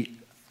really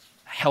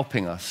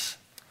helping us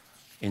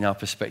in our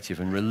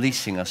perspective and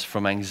releasing us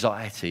from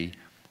anxiety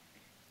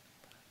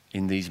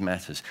in these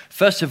matters.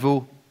 First of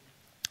all,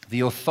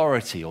 the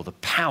authority or the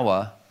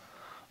power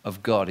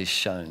of God is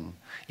shown.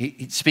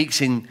 It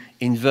speaks in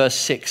verse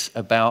 6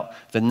 about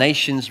the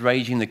nations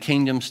raging, the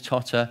kingdoms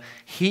totter.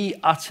 He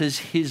utters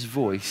his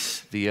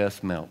voice, the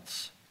earth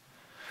melts.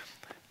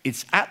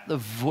 It's at the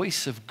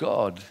voice of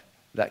God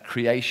that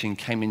creation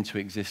came into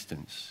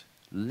existence.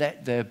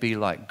 Let there be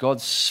light.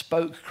 God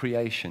spoke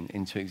creation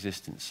into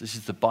existence. This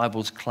is the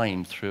Bible's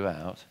claim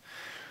throughout.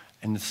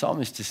 And the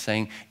psalmist is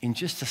saying, in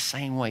just the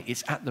same way,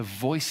 it's at the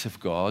voice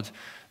of God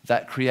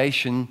that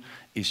creation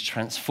is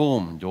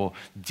transformed or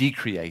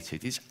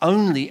decreated. It's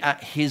only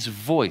at his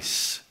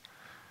voice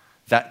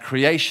that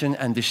creation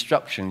and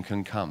destruction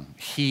can come.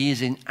 He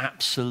is in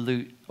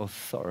absolute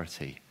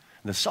authority.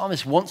 And the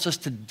psalmist wants us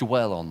to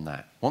dwell on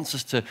that, wants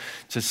us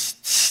to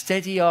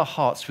steady our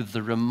hearts with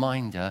the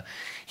reminder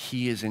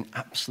he is in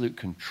absolute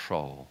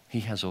control.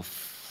 He has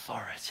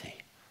authority,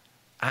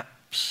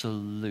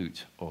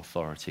 absolute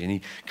authority. And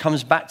he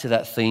comes back to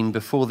that theme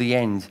before the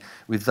end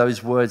with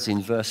those words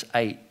in verse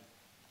 8.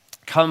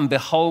 Come,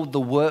 behold the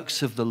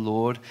works of the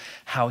Lord,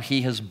 how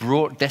he has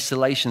brought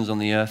desolations on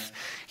the earth.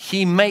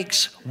 He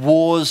makes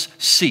wars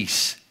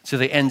cease to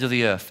the end of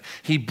the earth.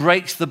 He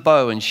breaks the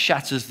bow and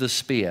shatters the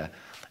spear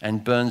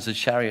and burns the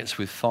chariots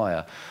with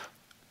fire.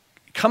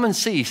 Come and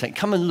see,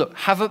 come and look.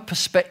 Have a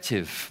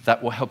perspective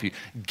that will help you.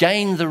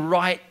 Gain the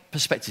right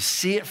perspective.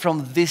 See it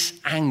from this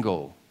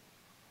angle.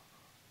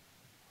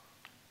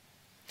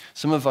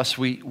 Some of us,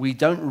 we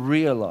don't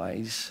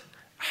realize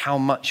how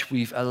much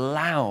we've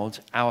allowed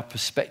our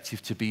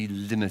perspective to be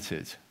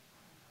limited.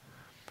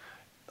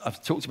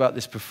 I've talked about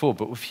this before,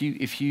 but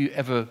if you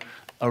ever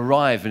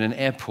arrive in an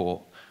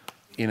airport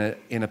in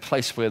a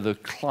place where the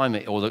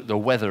climate or the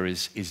weather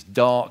is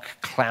dark,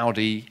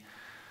 cloudy,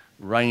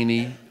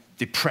 rainy,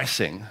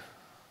 depressing,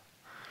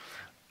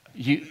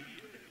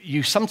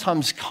 you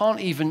sometimes can't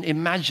even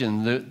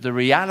imagine the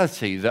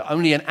reality that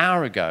only an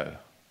hour ago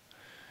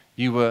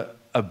you were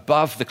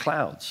above the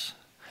clouds.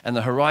 And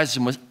the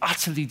horizon was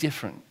utterly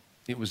different.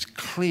 It was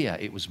clear.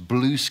 It was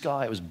blue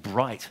sky. It was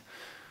bright.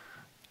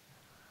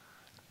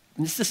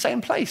 And it's the same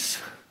place.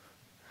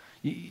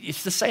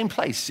 It's the same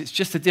place. It's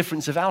just a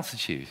difference of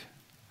altitude.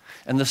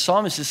 And the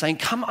psalmist is saying,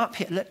 come up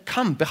here.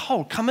 Come,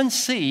 behold. Come and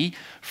see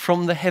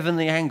from the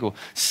heavenly angle.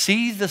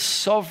 See the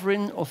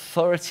sovereign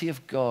authority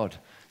of God.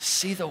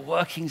 See the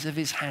workings of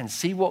his hand.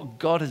 See what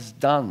God has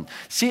done.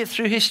 See it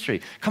through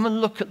history. Come and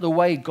look at the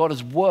way God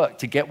has worked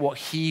to get what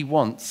he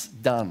wants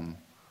done.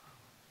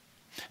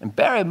 And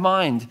bear in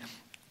mind,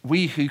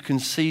 we who can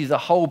see the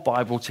whole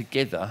Bible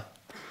together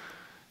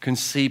can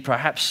see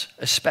perhaps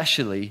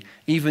especially,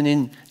 even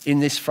in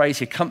this phrase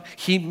here,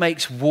 he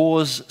makes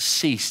wars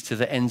cease to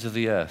the ends of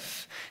the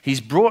earth. He's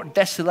brought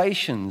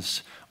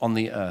desolations on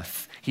the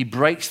earth. He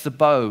breaks the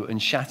bow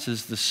and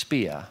shatters the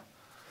spear.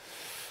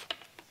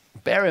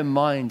 Bear in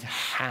mind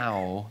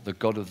how the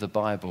God of the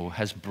Bible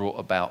has brought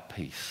about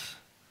peace.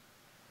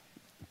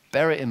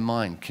 bear it in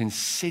mind.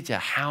 Consider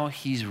how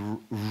he's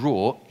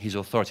wrought his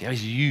authority, how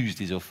he's used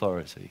his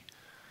authority.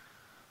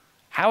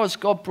 How has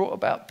God brought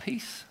about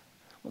peace?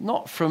 Well,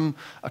 not from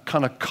a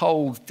kind of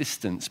cold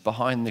distance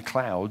behind the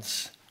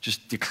clouds,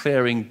 just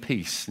declaring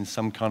peace in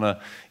some kind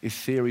of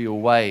ethereal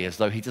way, as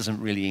though he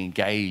doesn't really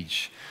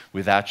engage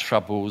with our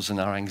troubles and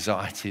our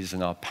anxieties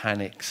and our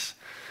panics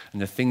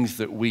and the things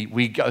that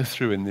we go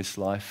through in this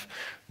life.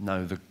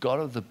 No, the God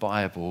of the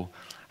Bible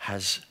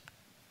has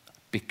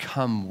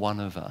become one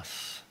of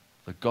us.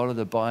 The God of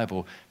the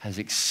Bible has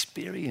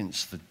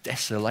experienced the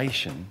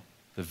desolation,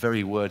 the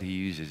very word he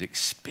uses,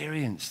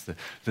 experienced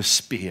the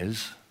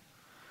spears,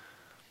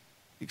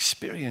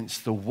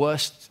 experienced the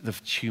worst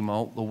of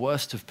tumult, the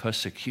worst of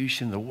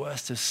persecution, the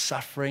worst of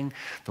suffering,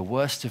 the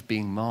worst of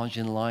being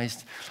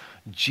marginalized.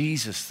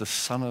 Jesus, the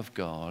Son of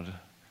God,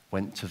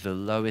 went to the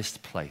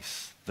lowest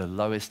place, the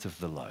lowest of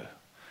the low.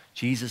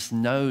 Jesus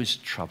knows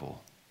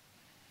trouble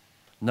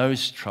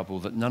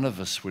that none of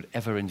us would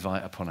ever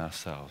invite upon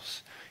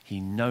ourselves. He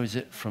knows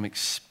it from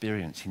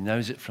experience. He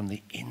knows it from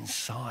the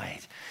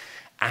inside,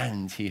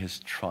 and he has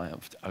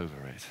triumphed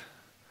over it.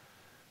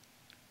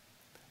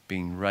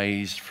 Being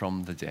raised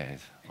from the dead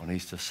on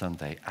Easter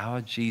Sunday,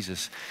 our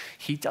Jesus,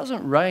 he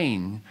doesn't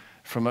reign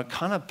from a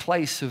kind of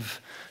place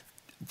of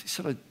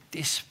sort of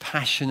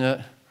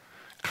dispassionate,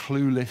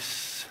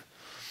 clueless,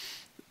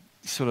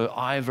 sort of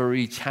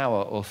ivory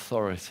tower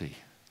authority.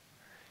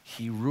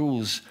 He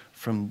rules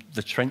from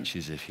the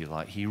trenches, if you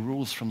like. He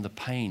rules from the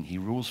pain. He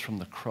rules from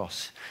the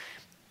cross.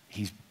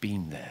 He's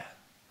been there.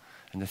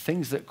 And the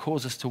things that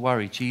cause us to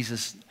worry,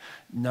 Jesus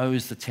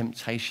knows the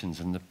temptations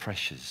and the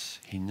pressures.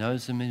 He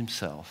knows them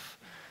himself,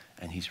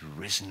 and he's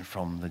risen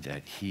from the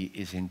dead. He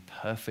is in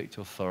perfect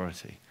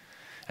authority.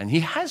 And he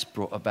has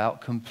brought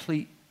about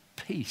complete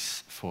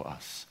peace for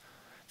us.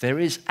 There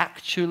is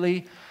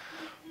actually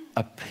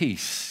a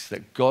peace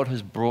that God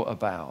has brought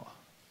about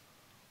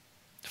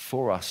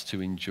for us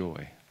to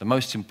enjoy. The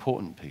most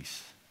important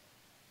peace,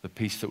 the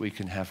peace that we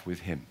can have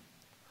with him,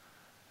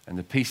 and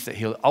the peace that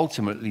he'll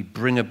ultimately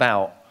bring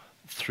about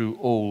through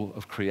all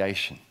of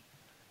creation.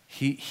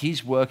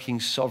 He's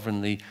working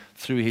sovereignly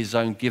through his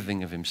own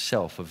giving of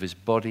himself, of his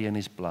body and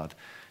his blood.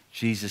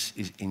 Jesus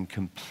is in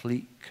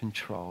complete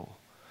control.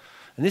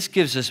 And this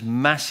gives us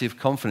massive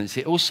confidence.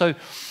 It also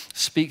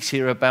speaks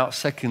here about,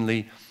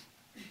 secondly,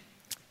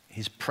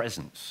 his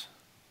presence.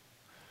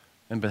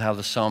 Remember how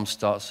the psalm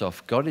starts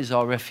off, God is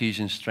our refuge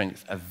and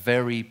strength, a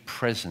very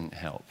present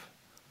help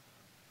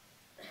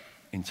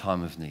in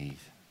time of need.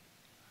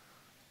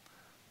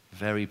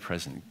 Very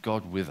present,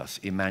 God with us,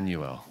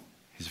 Emmanuel,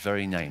 his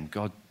very name.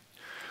 God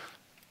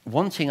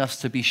wanting us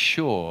to be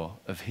sure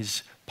of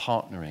his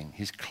partnering,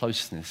 his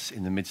closeness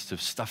in the midst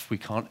of stuff we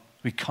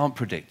can't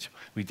predict.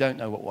 We don't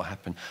know what will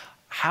happen.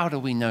 How do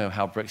we know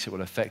how Brexit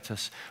will affect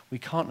us? We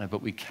can't know,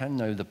 but we can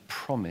know the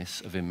promise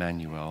of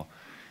Emmanuel,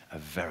 a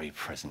very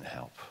present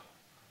help.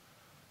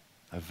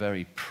 A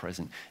very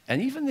present.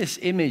 And even this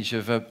image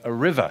of a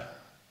river.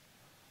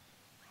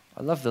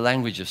 I love the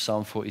language of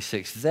Psalm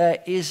 46.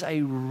 There is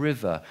a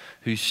river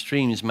whose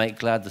streams make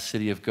glad the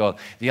city of God.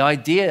 The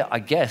idea, I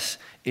guess,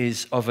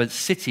 is of a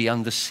city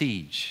under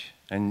siege.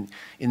 And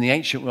in the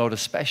ancient world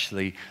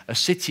especially, a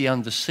city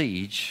under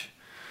siege,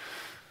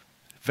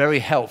 very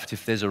helped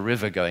if there's a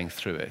river going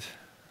through it.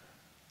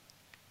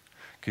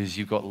 Because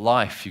you've got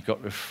life, you've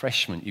got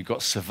refreshment, you've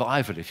got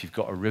survival if you've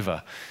got a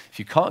river. If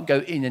you can't go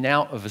in and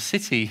out of a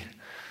city,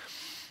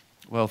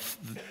 well,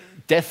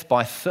 death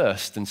by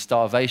thirst and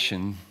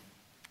starvation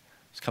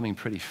is coming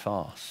pretty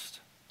fast.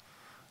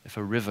 If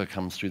a river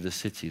comes through the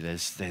city,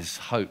 there's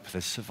hope,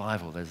 there's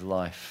survival, there's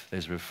life,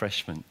 there's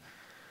refreshment.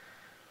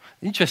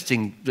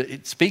 Interesting that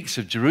it speaks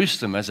of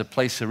Jerusalem as a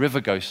place a river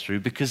goes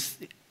through because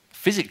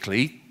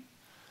physically,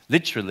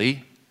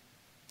 literally,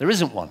 there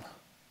isn't one.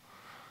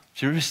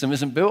 Jerusalem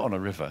isn't built on a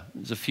river.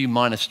 There's a few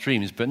minor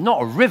streams, but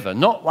not a river,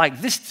 not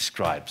like this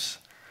describes.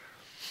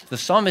 The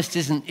psalmist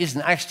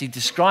isn't actually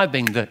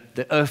describing the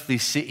earthly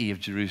city of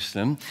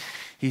Jerusalem.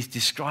 He's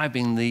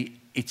describing the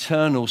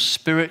eternal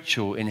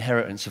spiritual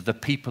inheritance of the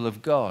people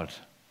of God.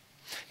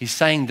 He's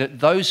saying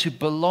that those who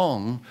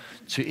belong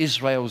to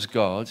Israel's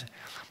God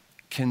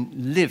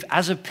can live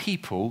as a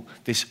people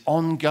this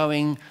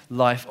ongoing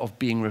life of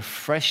being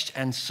refreshed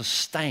and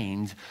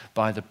sustained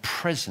by the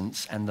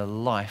presence and the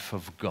life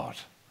of God.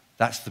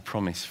 That's the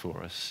promise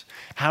for us.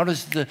 How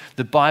does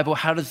the Bible,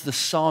 how does the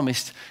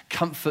psalmist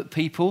comfort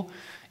people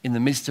in the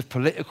midst of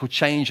political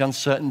change,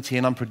 uncertainty,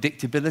 and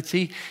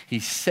unpredictability? He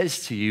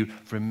says to you,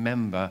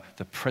 remember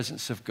the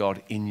presence of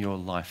God in your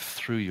life,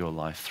 through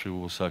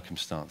all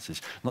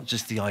circumstances. Not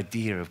just the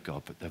idea of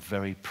God, but the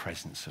very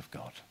presence of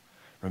God.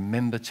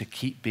 Remember to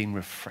keep being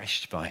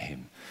refreshed by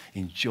him,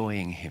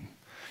 enjoying him.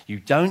 You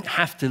don't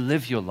have to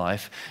live your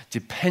life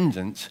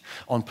dependent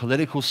on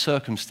political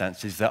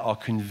circumstances that are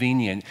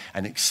convenient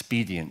and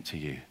expedient to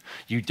you.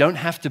 You don't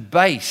have to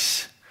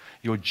base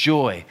your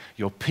joy,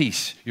 your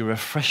peace, your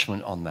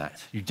refreshment on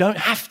that. You don't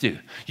have to.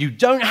 You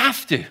don't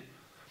have to.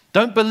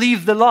 Don't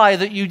believe the lie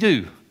that you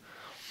do.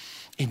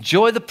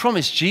 Enjoy the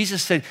promise.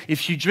 Jesus said,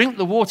 if you drink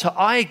the water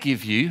I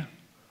give you,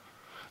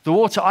 The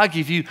water I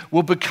give you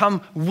will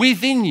become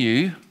within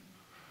you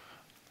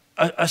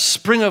a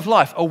spring of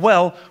life, a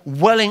well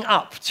welling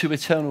up to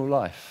eternal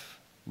life.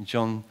 In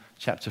John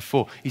chapter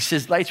 4. He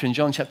says later in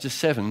John chapter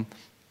 7,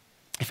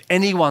 if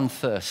anyone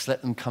thirsts,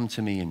 let them come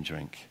to me and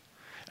drink.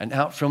 And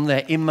out from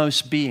their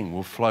inmost being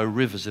will flow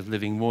rivers of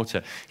living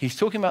water. He's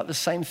talking about the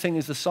same thing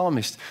as the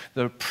psalmist,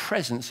 the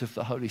presence of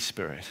the Holy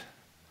Spirit.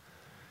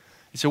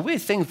 It's a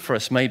weird thing for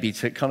us maybe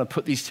to kind of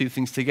put these two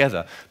things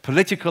together.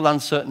 Political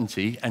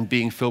uncertainty and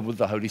being filled with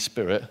the Holy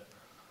Spirit.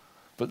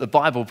 But the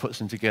Bible puts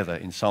them together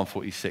in Psalm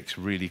 46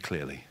 really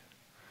clearly.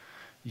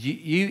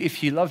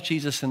 If you love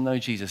Jesus and know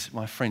Jesus,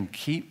 my friend,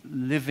 keep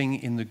living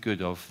in the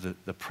good of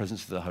the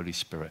presence of the Holy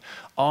Spirit.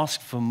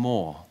 Ask for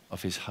more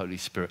of his Holy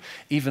Spirit.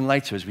 Even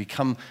later, as we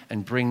come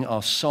and bring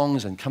our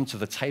songs and come to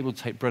the table,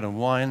 take bread and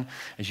wine,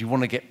 if you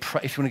want to get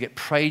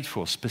prayed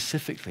for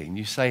specifically, and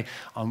you say,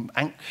 I'm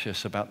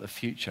anxious about the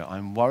future,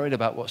 I'm worried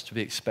about what's to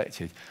be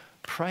expected,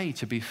 pray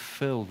to be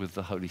filled with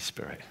the Holy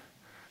Spirit.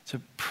 To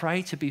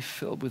pray to be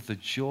filled with the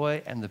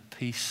joy and the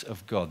peace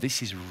of God.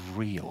 This is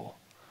real.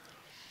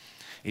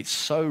 It's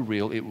so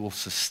real, it will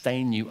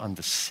sustain you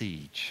under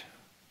siege.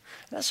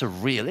 That's a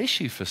real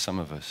issue for some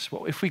of us.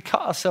 Well, if we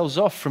cut ourselves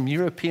off from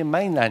European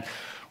mainland,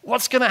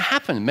 what's going to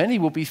happen? Many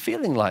will be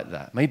feeling like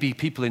that. Maybe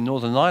people in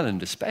Northern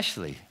Ireland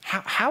especially.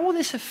 How will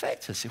this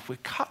affect us if we're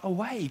cut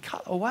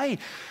away?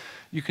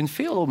 You can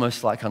feel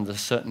almost like under a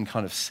certain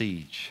kind of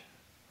siege.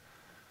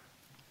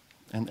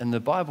 And the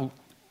Bible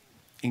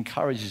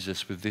encourages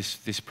us with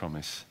this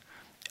promise.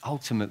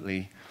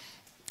 Ultimately,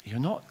 you're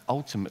not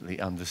ultimately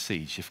under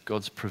siege if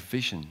God's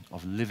provision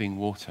of living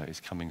water is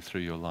coming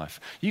through your life.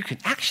 You can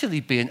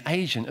actually be an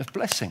agent of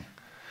blessing.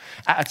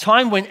 At a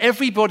time when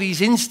everybody's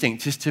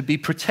instinct is to be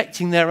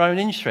protecting their own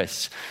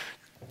interests,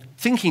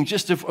 thinking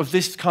just of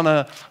this kind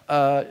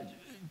of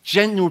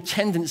general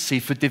tendency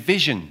for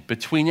division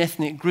between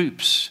ethnic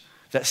groups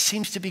that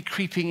seems to be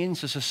creeping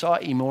into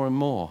society more and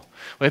more,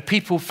 where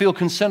people feel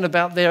concerned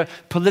about their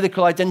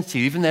political identity,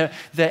 even their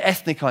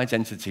ethnic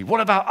identity. What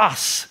about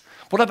us?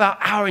 What about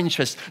our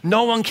interests?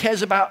 No one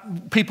cares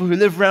about people who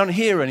live around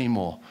here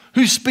anymore.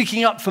 Who's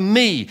speaking up for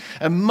me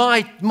and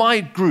my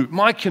group,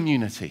 my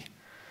community?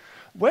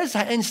 Where does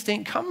that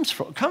instinct come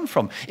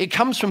from? It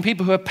comes from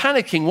people who are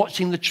panicking,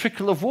 watching the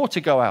trickle of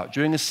water go out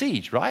during a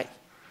siege, right?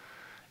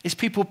 It's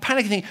people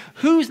panicking.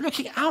 Who's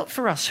looking out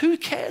for us? Who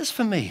cares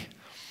for me?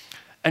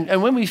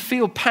 And when we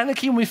feel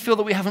panicky and we feel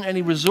that we haven't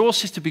any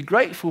resources to be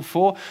grateful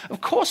for, of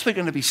course we're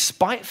going to be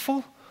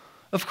spiteful.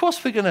 Of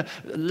course we're going to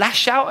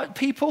lash out at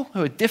people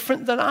who are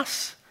different than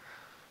us.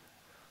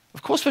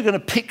 Of course we're going to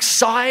pick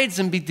sides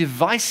and be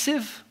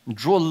divisive and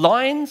draw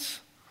lines.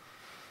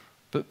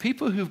 But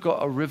people who've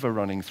got a river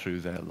running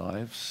through their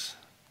lives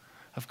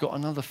have got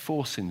another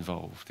force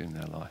involved in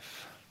their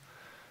life.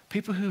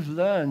 People who've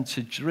learned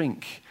to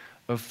drink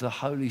of the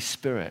Holy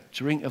Spirit,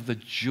 drink of the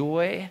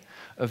joy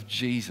of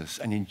Jesus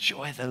and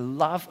enjoy the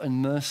love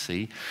and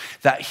mercy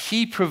that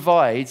he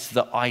provides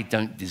that I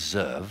don't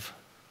deserve.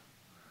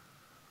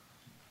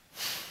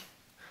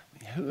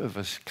 Who of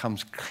us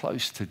comes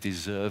close to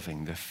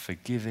deserving the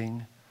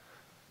forgiving,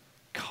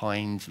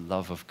 kind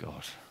love of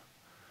God?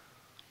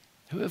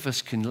 Who of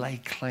us can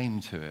lay claim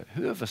to it?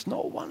 Who of us,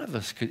 not one of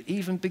us, could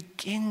even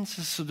begin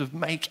to sort of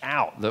make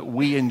out that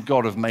we and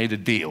God have made a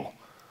deal?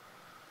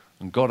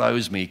 And God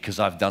owes me because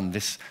I've done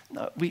this.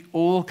 No, we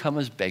all come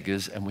as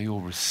beggars and we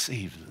all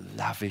receive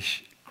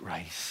lavish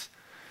grace.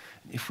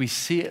 If we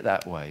see it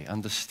that way,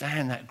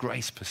 understand that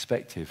grace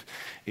perspective,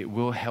 it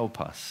will help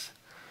us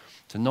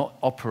to not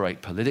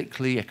operate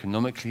politically,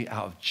 economically,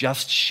 out of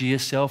just sheer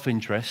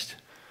self-interest,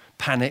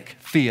 panic,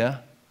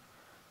 fear,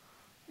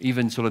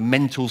 even sort of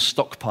mental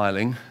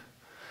stockpiling.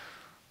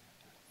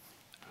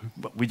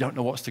 But we don't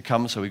know what's to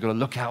come, so we've got to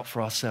look out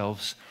for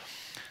ourselves.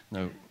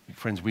 No,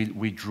 friends,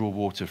 we draw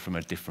water from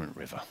a different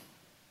river.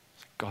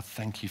 God,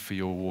 thank you for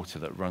your water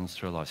that runs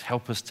through our lives.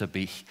 Help us to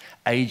be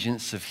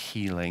agents of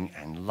healing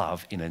and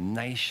love in a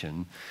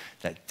nation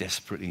that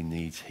desperately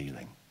needs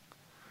healing,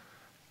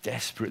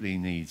 desperately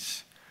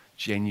needs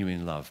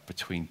genuine love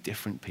between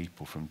different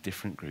people from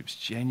different groups.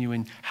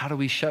 Genuine. How do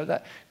we show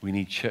that? We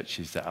need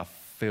churches that are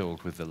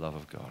filled with the love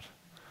of God,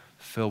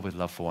 filled with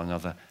love for one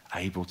another,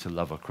 able to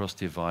love across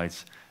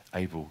divides,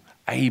 able,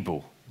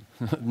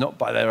 not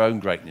by their own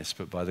greatness,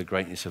 but by the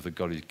greatness of the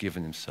God who's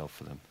given himself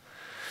for them.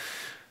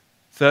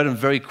 Third and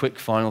very quick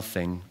final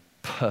thing,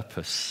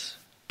 purpose.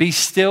 Be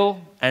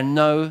still and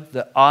know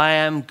that I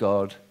am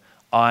God.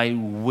 I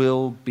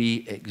will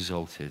be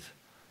exalted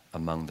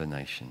among the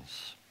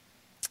nations.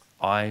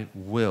 I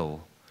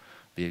will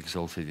be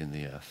exalted in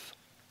the earth.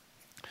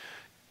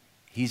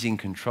 He's in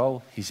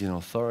control. He's in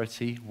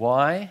authority.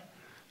 Why?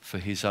 For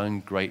his own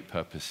great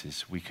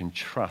purposes. We can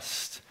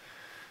trust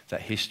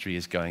that history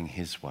is going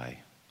his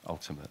way,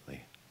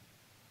 ultimately.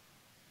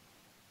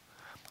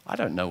 I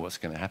don't know what's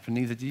going to happen,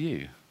 neither do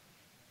you.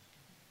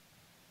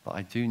 But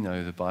I do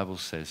know the Bible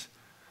says,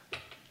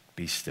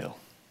 be still.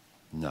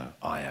 No,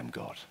 I am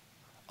God.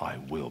 I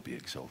will be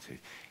exalted.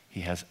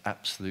 He has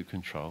absolute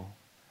control.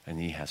 And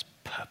he has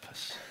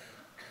purpose.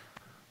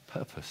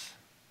 Purpose.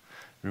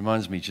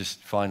 Reminds me just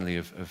finally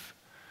of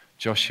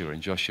Joshua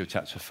in Joshua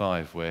chapter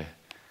 5, where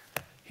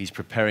he's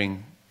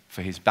preparing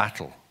for his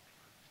battle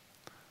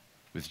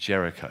with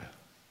Jericho.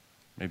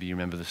 Maybe you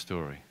remember the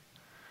story.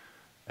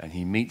 And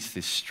he meets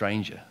this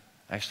stranger.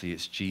 Actually,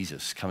 it's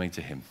Jesus coming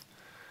to him.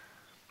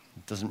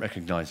 He doesn't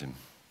recognize him.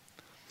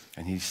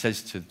 And he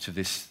says to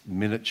this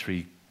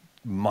military,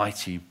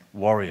 mighty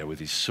warrior with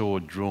his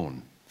sword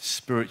drawn,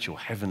 spiritual,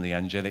 heavenly,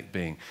 angelic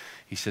being,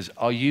 he says,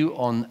 "Are you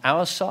on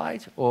our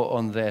side or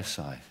on their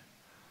side?"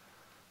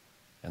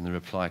 And the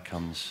reply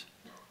comes,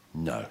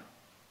 "No.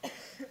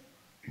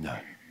 No.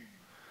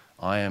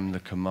 I am the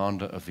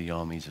commander of the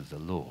armies of the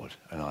Lord,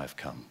 and I've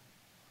come."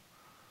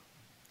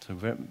 So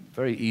very,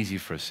 very easy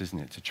for us, isn't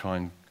it, to try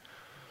and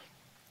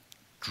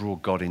draw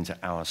God into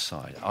our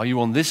side. Are you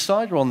on this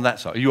side or on that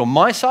side? Are you on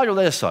my side or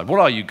their side? What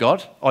are you,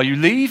 God? Are you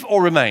leave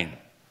or remain?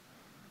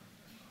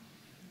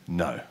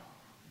 No.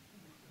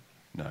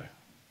 No.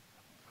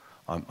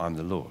 I'm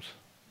the Lord.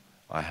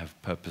 I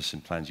have purpose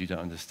and plans you don't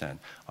understand.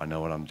 I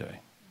know what I'm doing.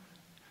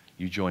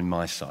 You join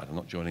my side. I'm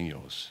not joining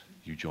yours.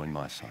 You join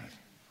my side.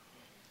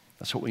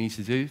 That's what we need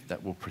to do.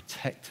 That will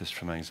protect us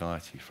from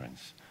anxiety,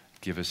 friends.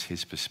 Give us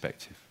his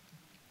perspective.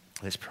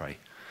 Let's pray.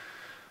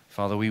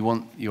 Father, we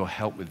want your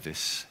help with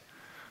this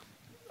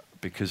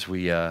because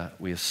we are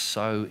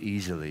so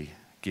easily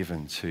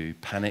given to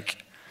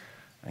panic,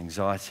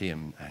 anxiety,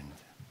 and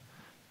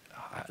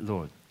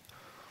Lord,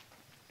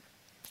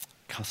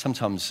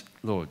 sometimes,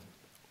 Lord,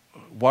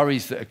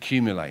 worries that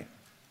accumulate.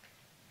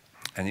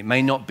 And it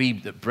may not be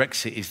that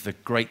Brexit is the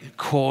great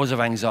cause of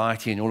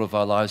anxiety in all of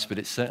our lives, but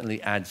it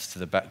certainly adds to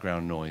the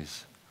background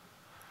noise.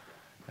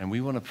 And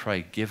we want to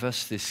pray, give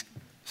us this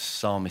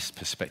psalmist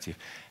perspective.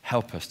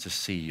 Help us to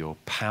see your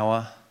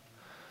power.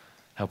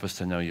 Help us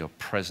to know your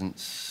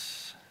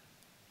presence.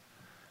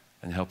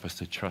 And help us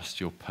to trust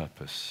your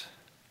purpose.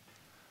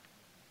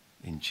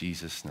 In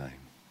Jesus' name,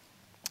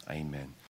 amen.